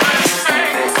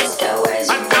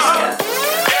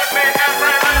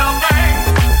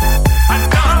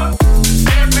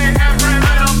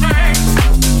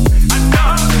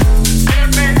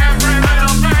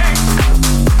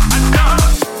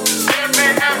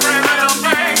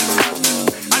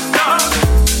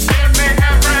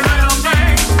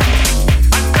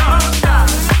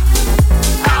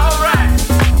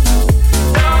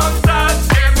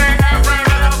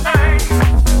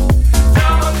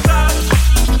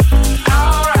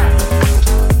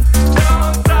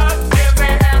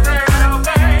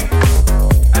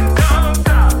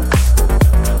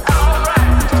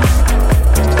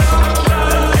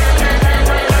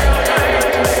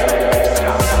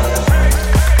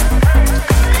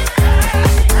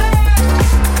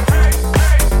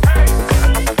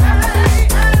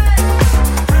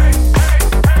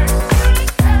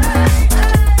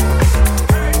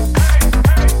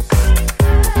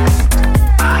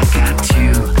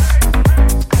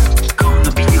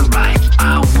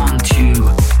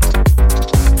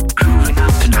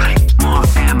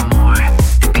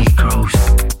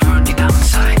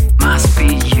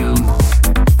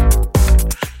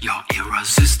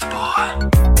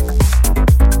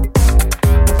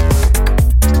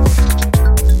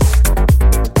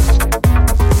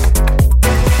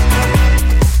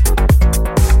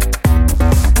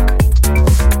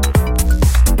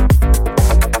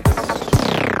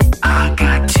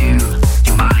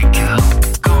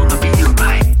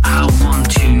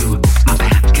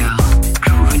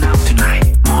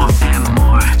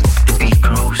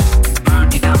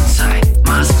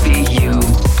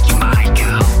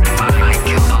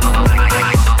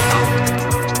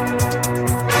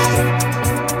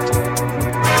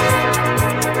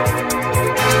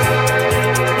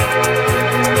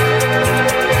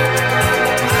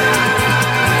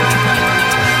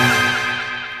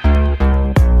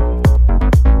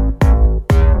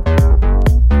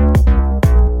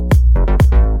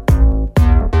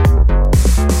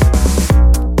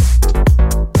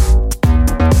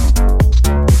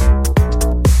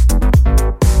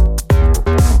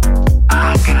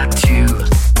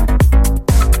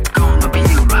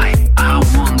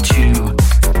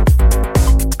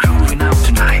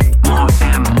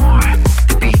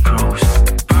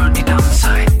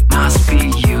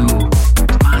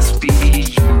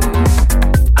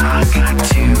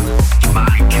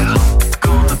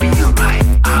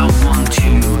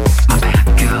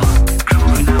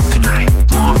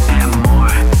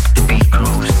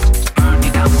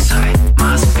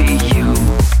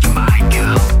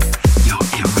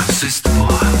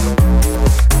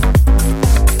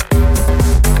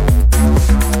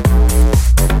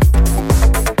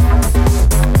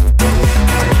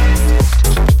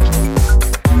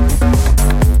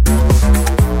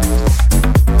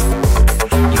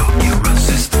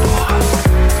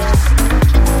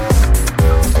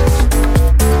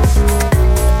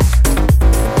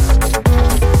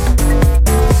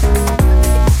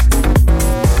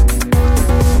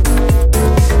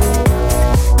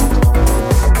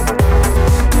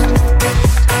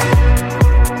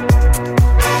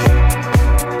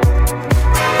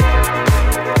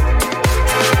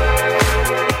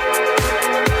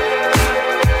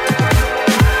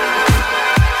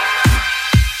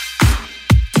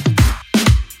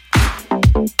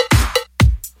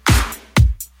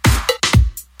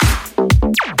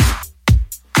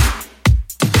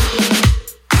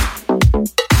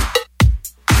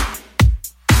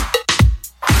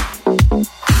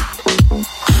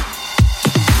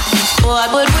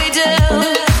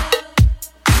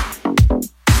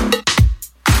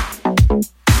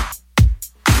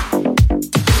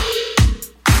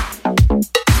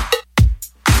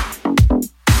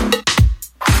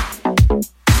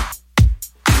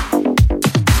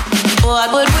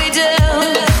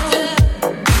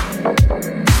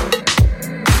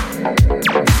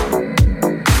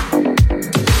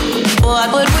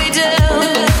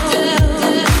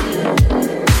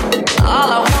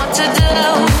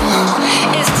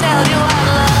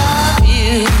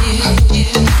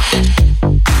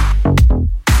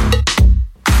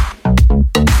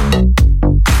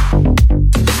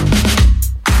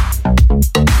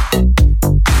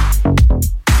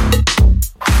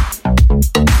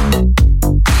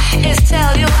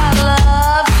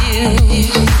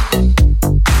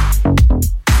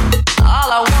 All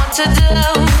I want to do,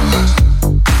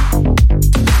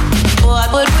 what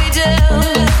would we do?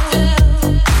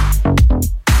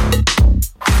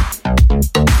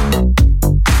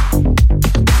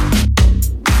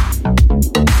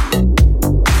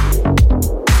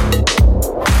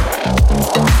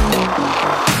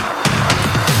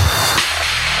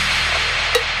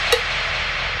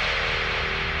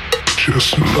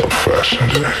 Just love fashion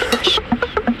dance.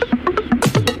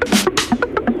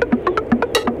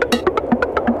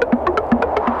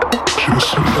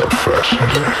 Just love fashion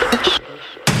dance.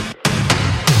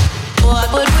 What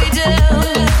would we do?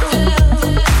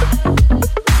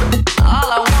 All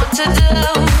I want to do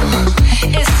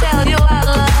is tell you I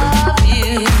love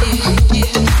you.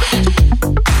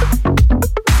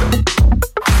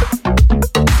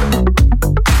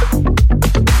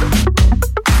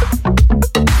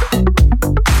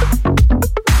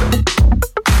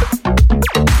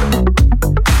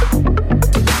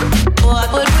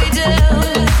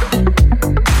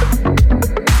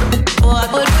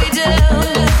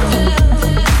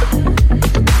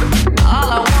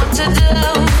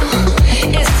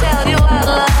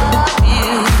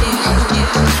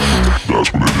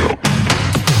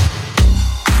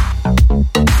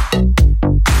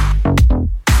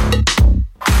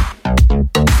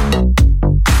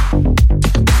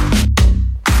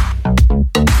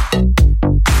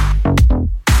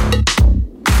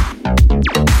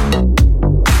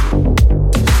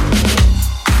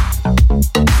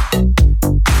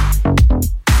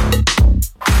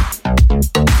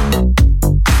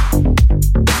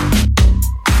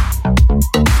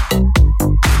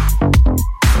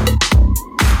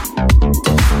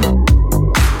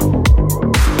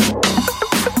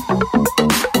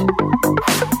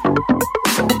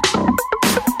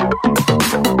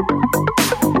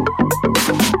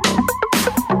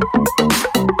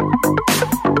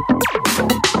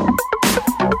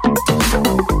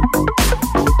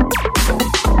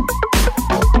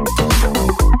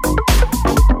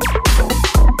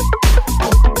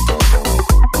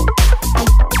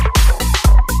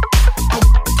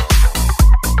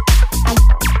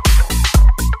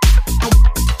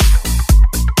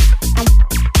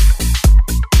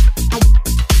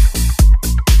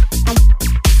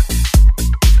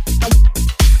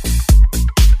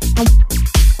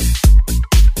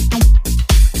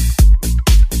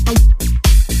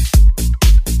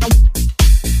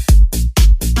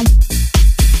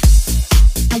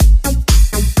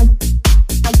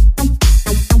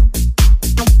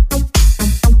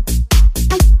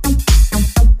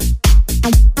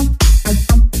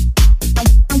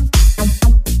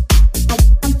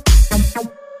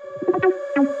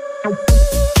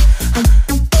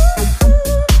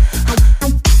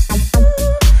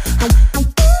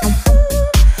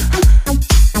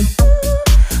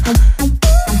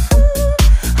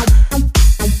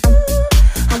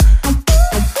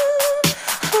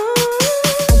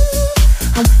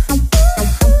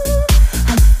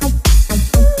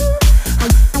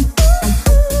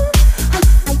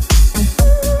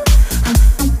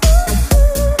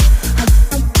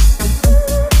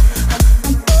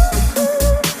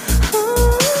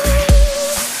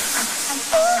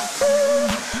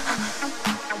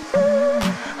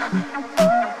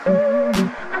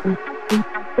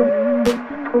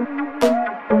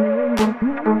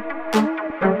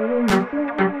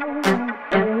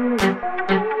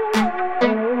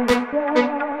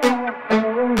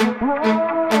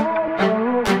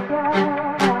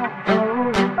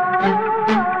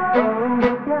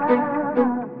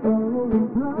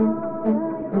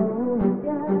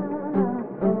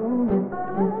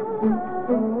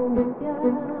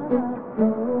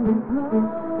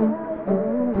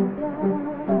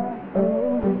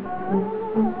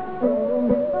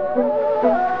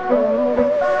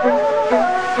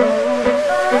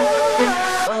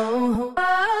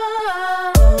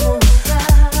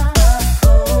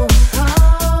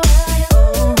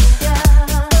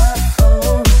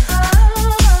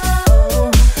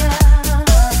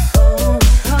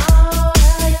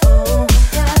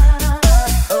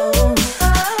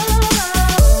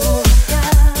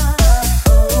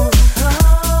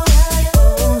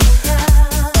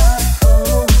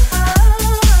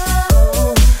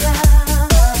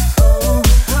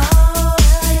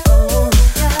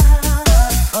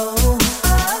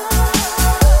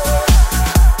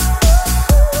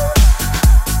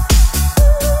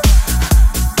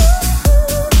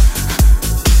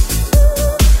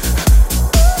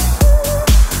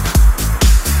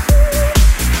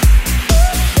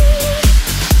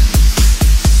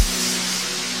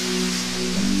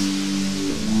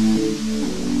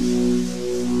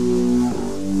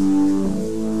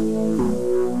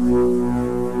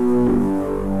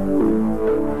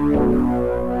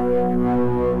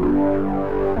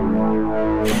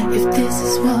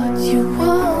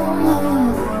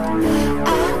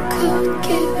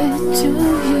 to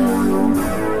you.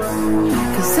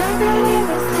 'Cause I got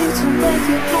everything to make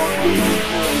you happy.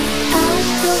 I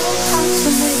know how to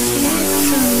make it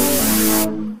true.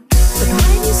 But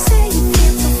when you say you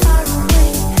feel so far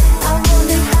away, I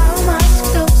wonder how much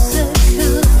closer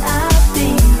could I be?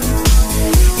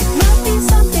 It might be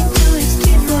something too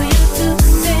extreme for you to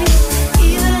say,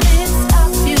 even if it's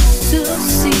obvious to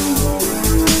see.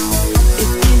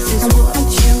 If this is what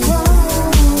you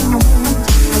want,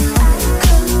 I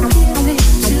could give it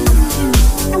to you.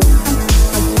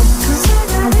 'Cause I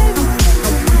got everything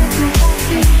to make you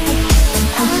happy.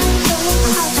 I know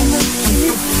how to make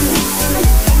it true.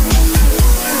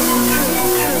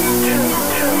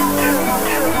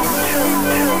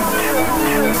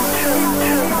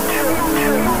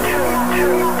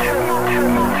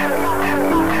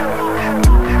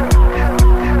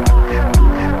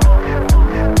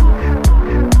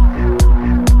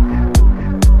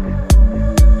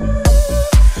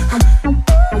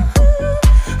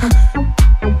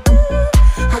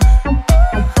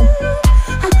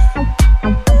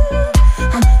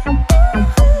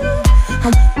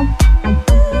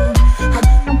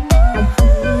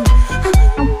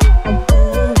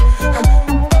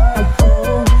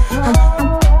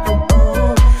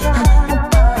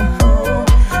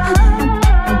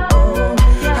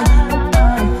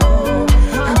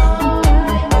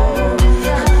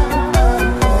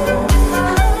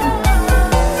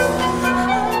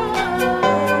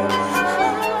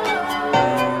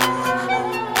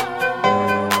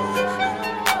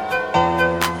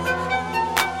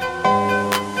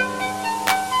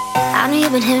 I know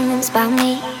you've been hearing rumors about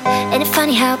me. Ain't it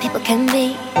funny how people can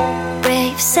be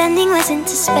brave, sending words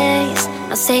into space,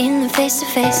 not saying them face to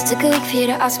face. Took a week for you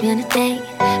to ask me on a date.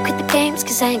 Quit the games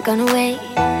 'cause I ain't gonna wait.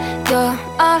 You're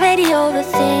already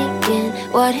overthinking.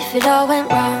 What if it all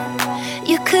went wrong?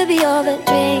 You could be over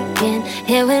drinking,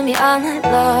 here with me all night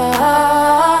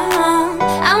long.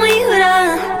 I want you to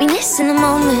be missing the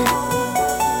moment,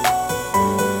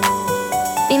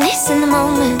 be missing the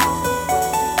moment,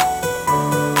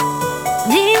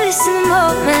 be missing the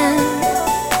moment,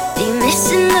 be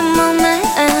missing the moment,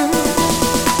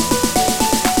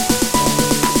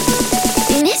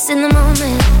 be missing the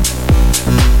moment,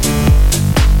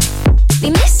 be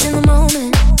missing the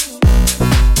moment,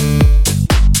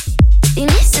 be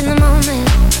missing the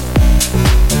moment,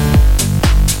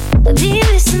 be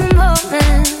missing the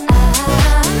moment,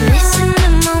 missing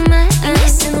the moment,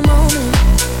 missing the moment,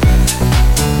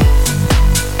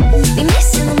 be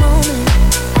missing the moment.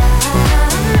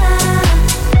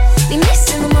 Be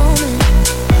missing the moment.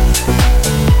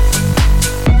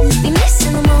 Be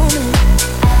missing the moment.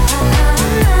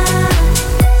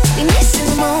 Be missing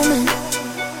the moment.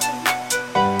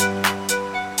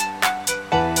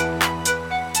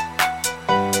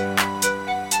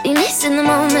 Be missing the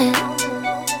moment.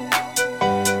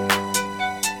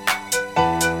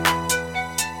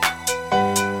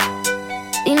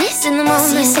 Be missing the moment.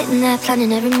 See you sitting there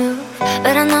planning every move,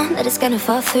 but I know that it's gonna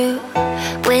fall through.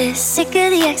 We're sick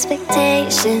of the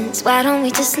expectations. Why don't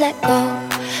we just let go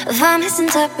of our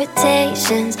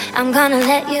misinterpretations? I'm gonna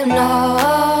let you know.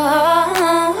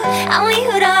 I want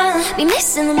you to be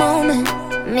missing the moment.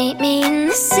 Meet me in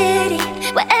the city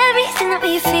where everything that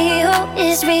we feel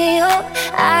is real.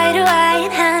 Eye to eye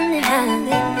and hand in hand.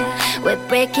 We're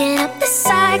breaking up the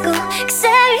cycle, 'cause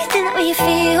everything that we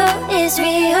feel is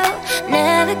real.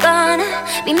 Never gonna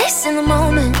be missing the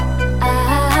moment.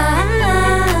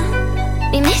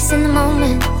 Be missing the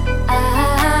moment.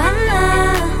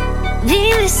 Be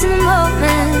missing the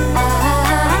moment.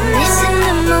 Missing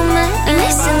the moment. Be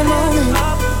missing the moment.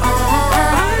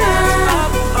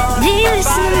 Be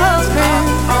missing the moment.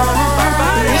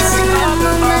 Missing the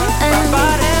moment.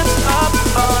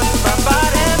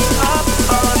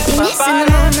 Be missing the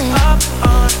moment. Be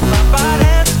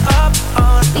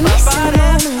missing the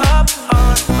moment.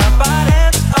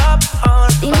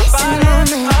 Be missing the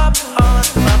moment.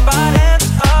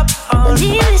 Be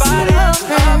missing the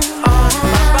moment.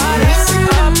 Missing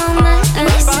the moment.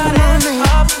 Missing the moment.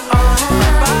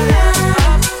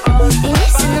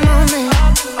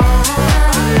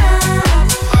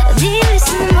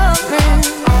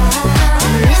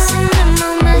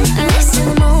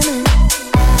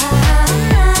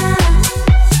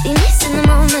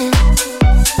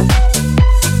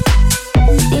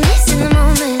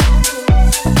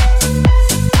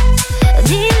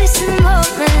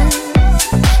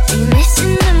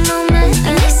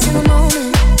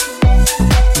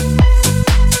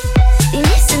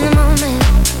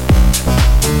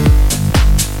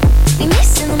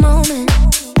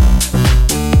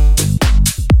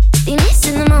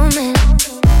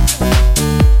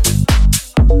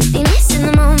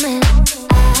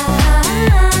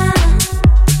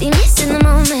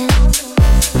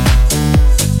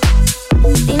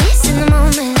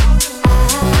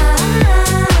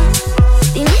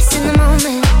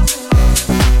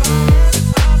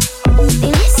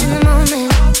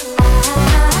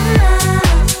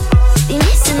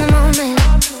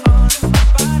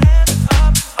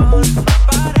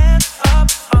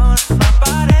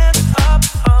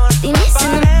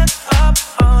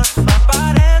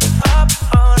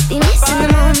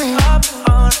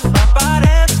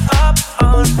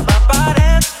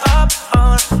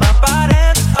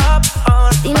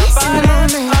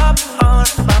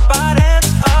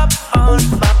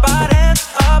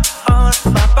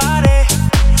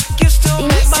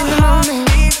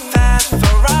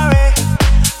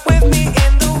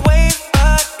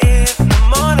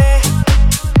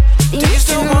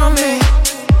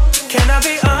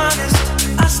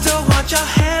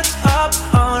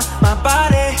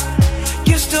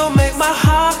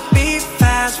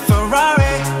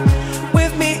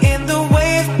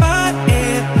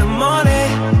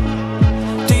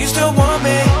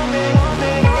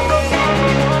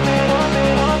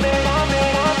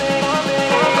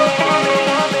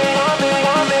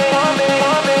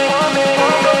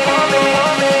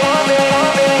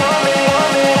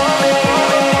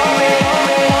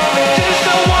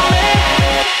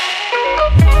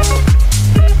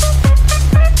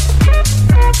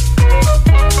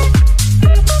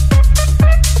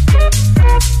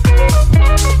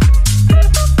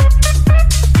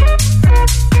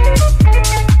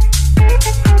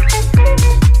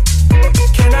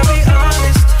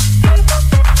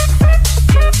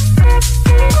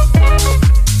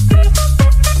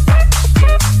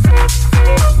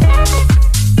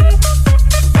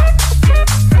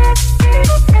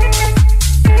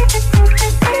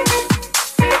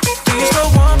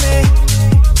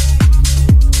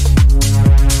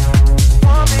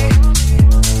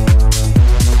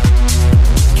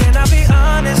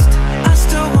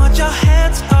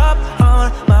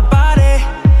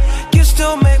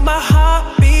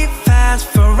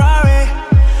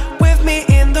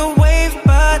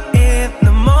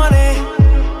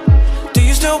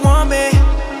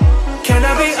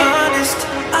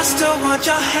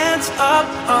 up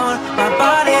on my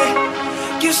body.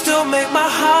 You still make my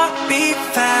heart beat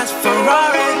fast.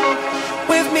 Ferrari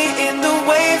with me in the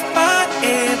wave, but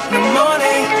in the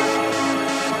morning.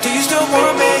 Do you still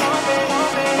want me?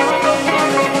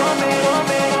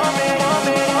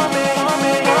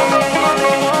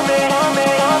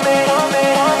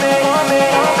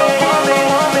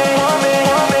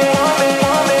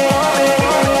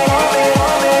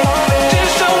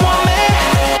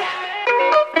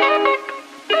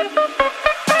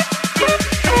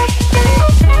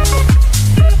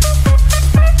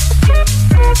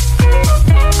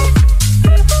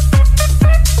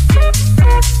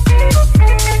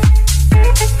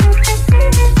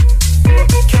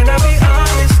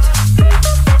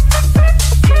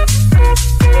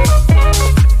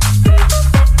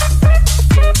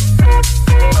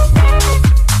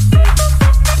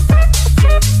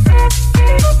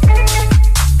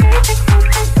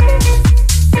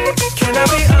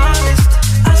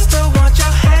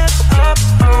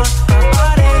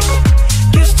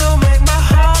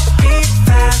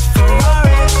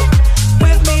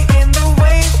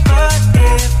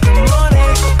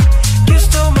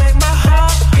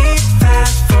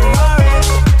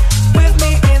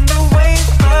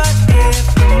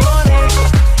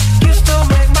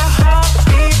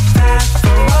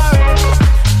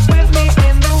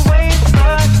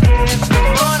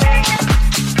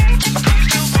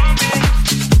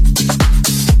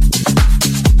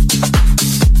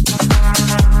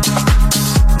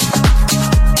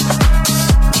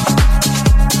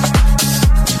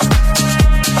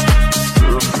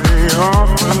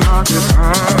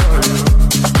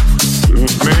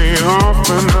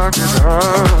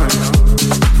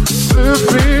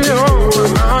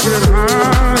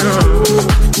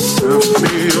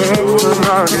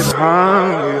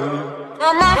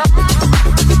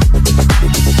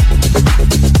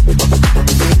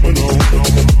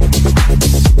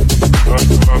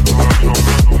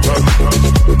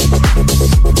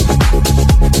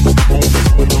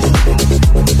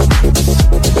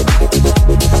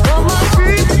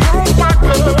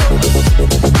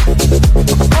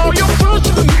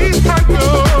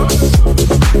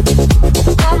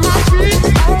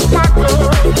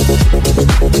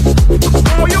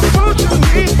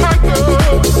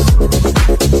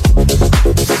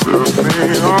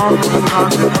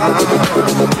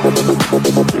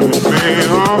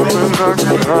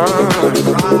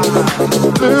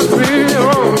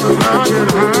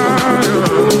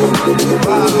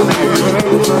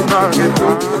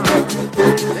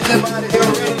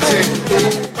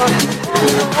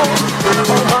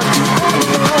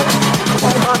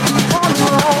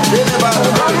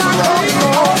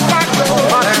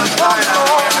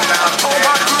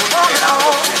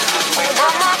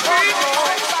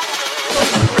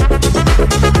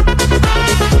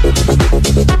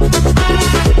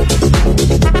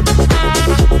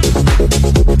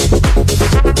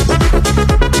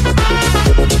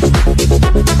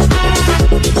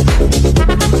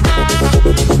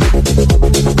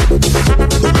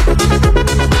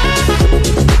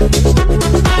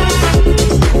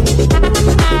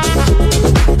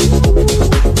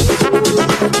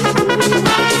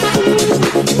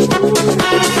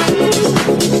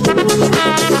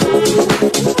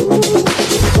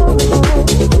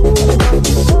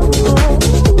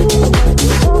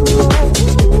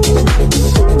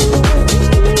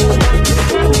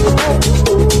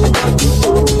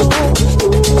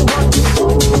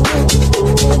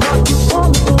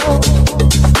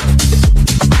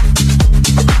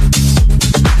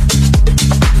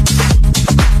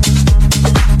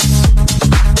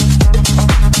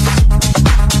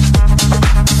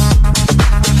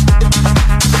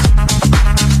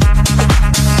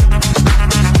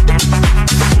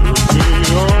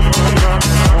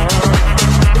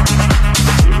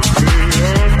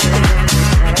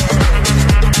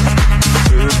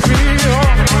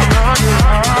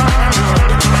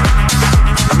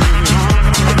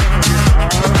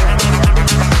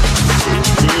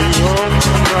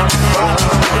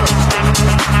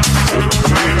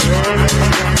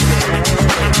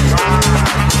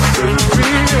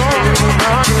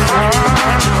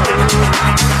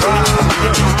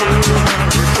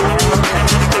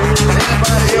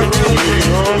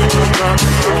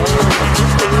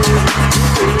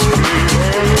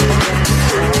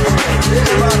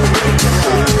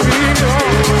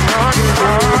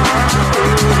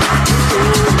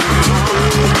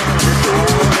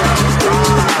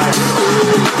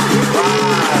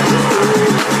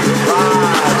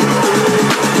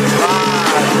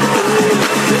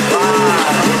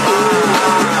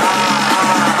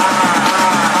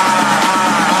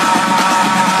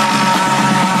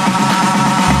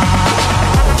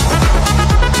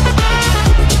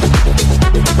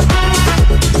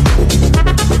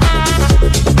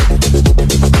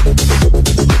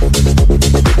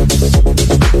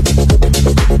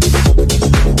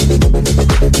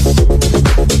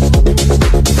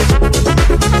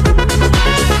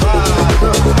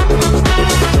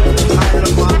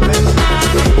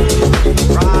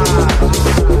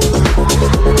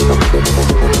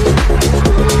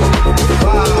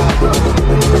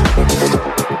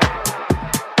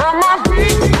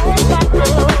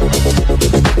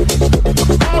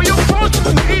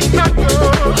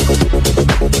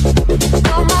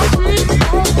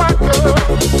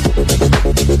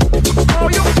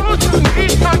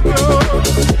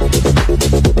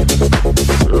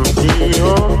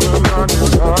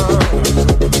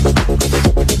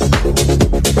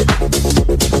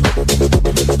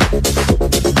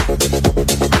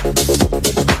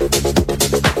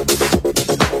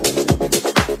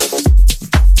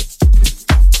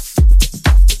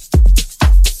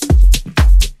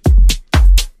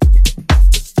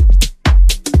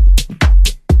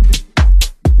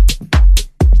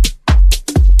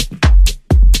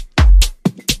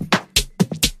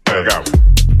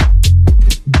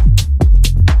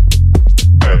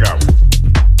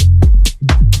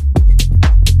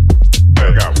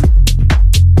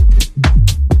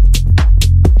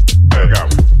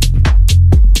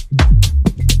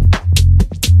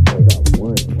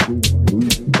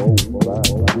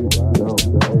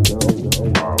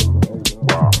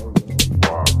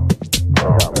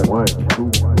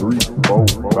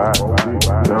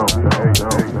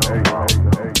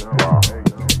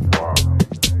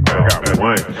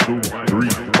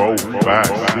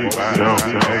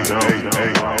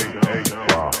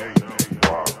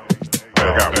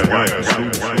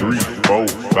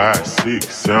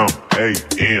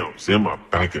 M's in my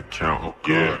bank account,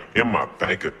 yeah, in my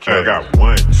bank account. I got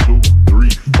 1, 2, 3,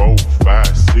 4, 5,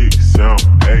 6, 7,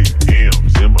 8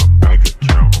 M's in my bank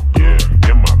account, yeah,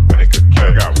 in my bank account.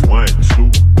 I got 1,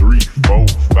 2, 3, 4,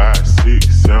 5,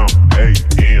 6, 7,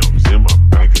 8 M's in my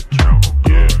bank account,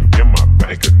 yeah, in my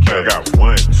bank account. I got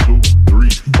 1, 2, 3,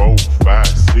 4, 5,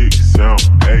 6, 7,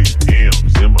 8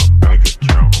 M's in my bank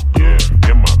account, yeah,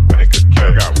 in my bank account.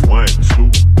 I got 1,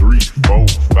 2, 3,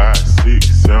 4,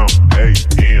 5, 6, 7,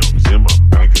 8 M's in my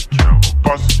bank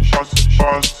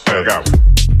account. I got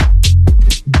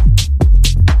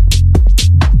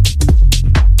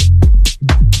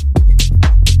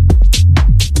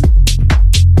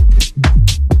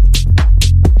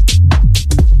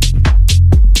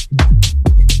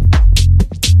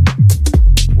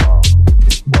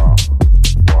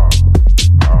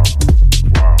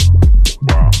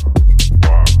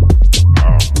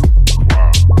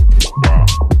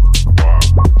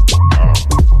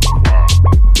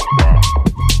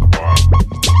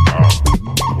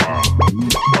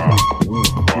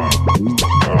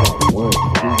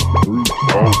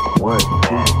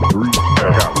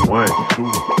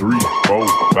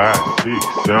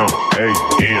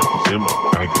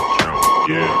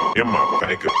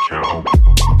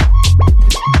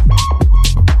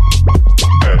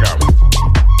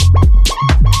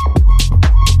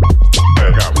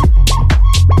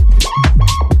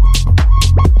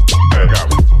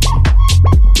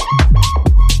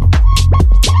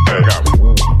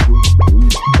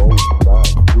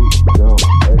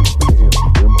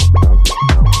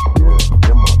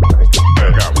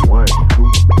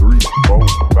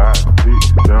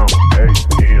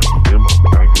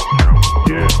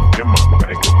in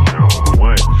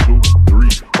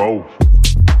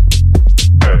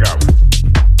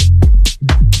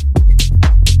my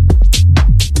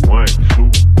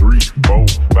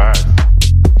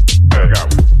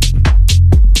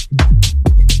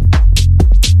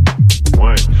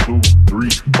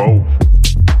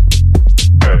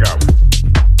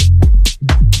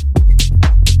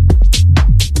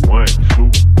bank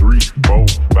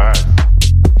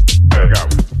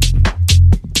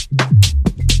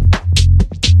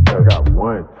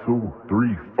account.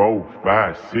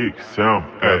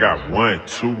 I got 1,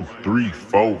 2, 3,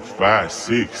 4, 5,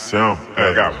 6, 7.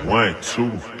 I got 1,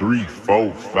 2, 3,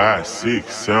 4, 5,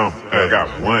 6, 7. I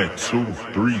got 1, 2,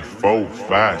 3, 4,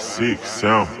 5, 6,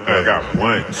 7. I got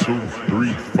 1, 2,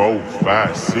 3, 4,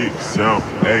 5, 6, 7,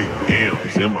 8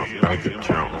 M's in my bank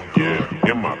account.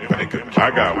 Yeah, in my bank account.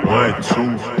 I got 1,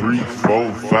 2, 3,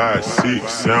 4, 5,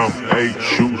 6, 7, 8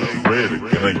 shoes ready.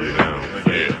 Can I get down?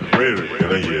 Yeah, ready.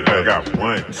 Can I get down? I got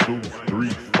 1, 2, 3,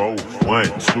 4,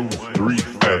 1, 2, 3.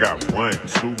 I got 1,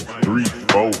 2, 3,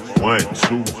 4, 1,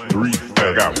 2, 3.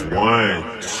 I got 1,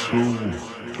 2,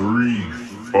 3,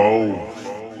 4,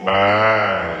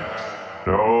 5.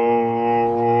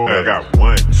 No. I got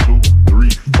 1, 2, 3,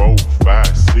 4,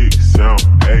 5, 6, 7,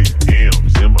 8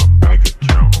 M's in my bag.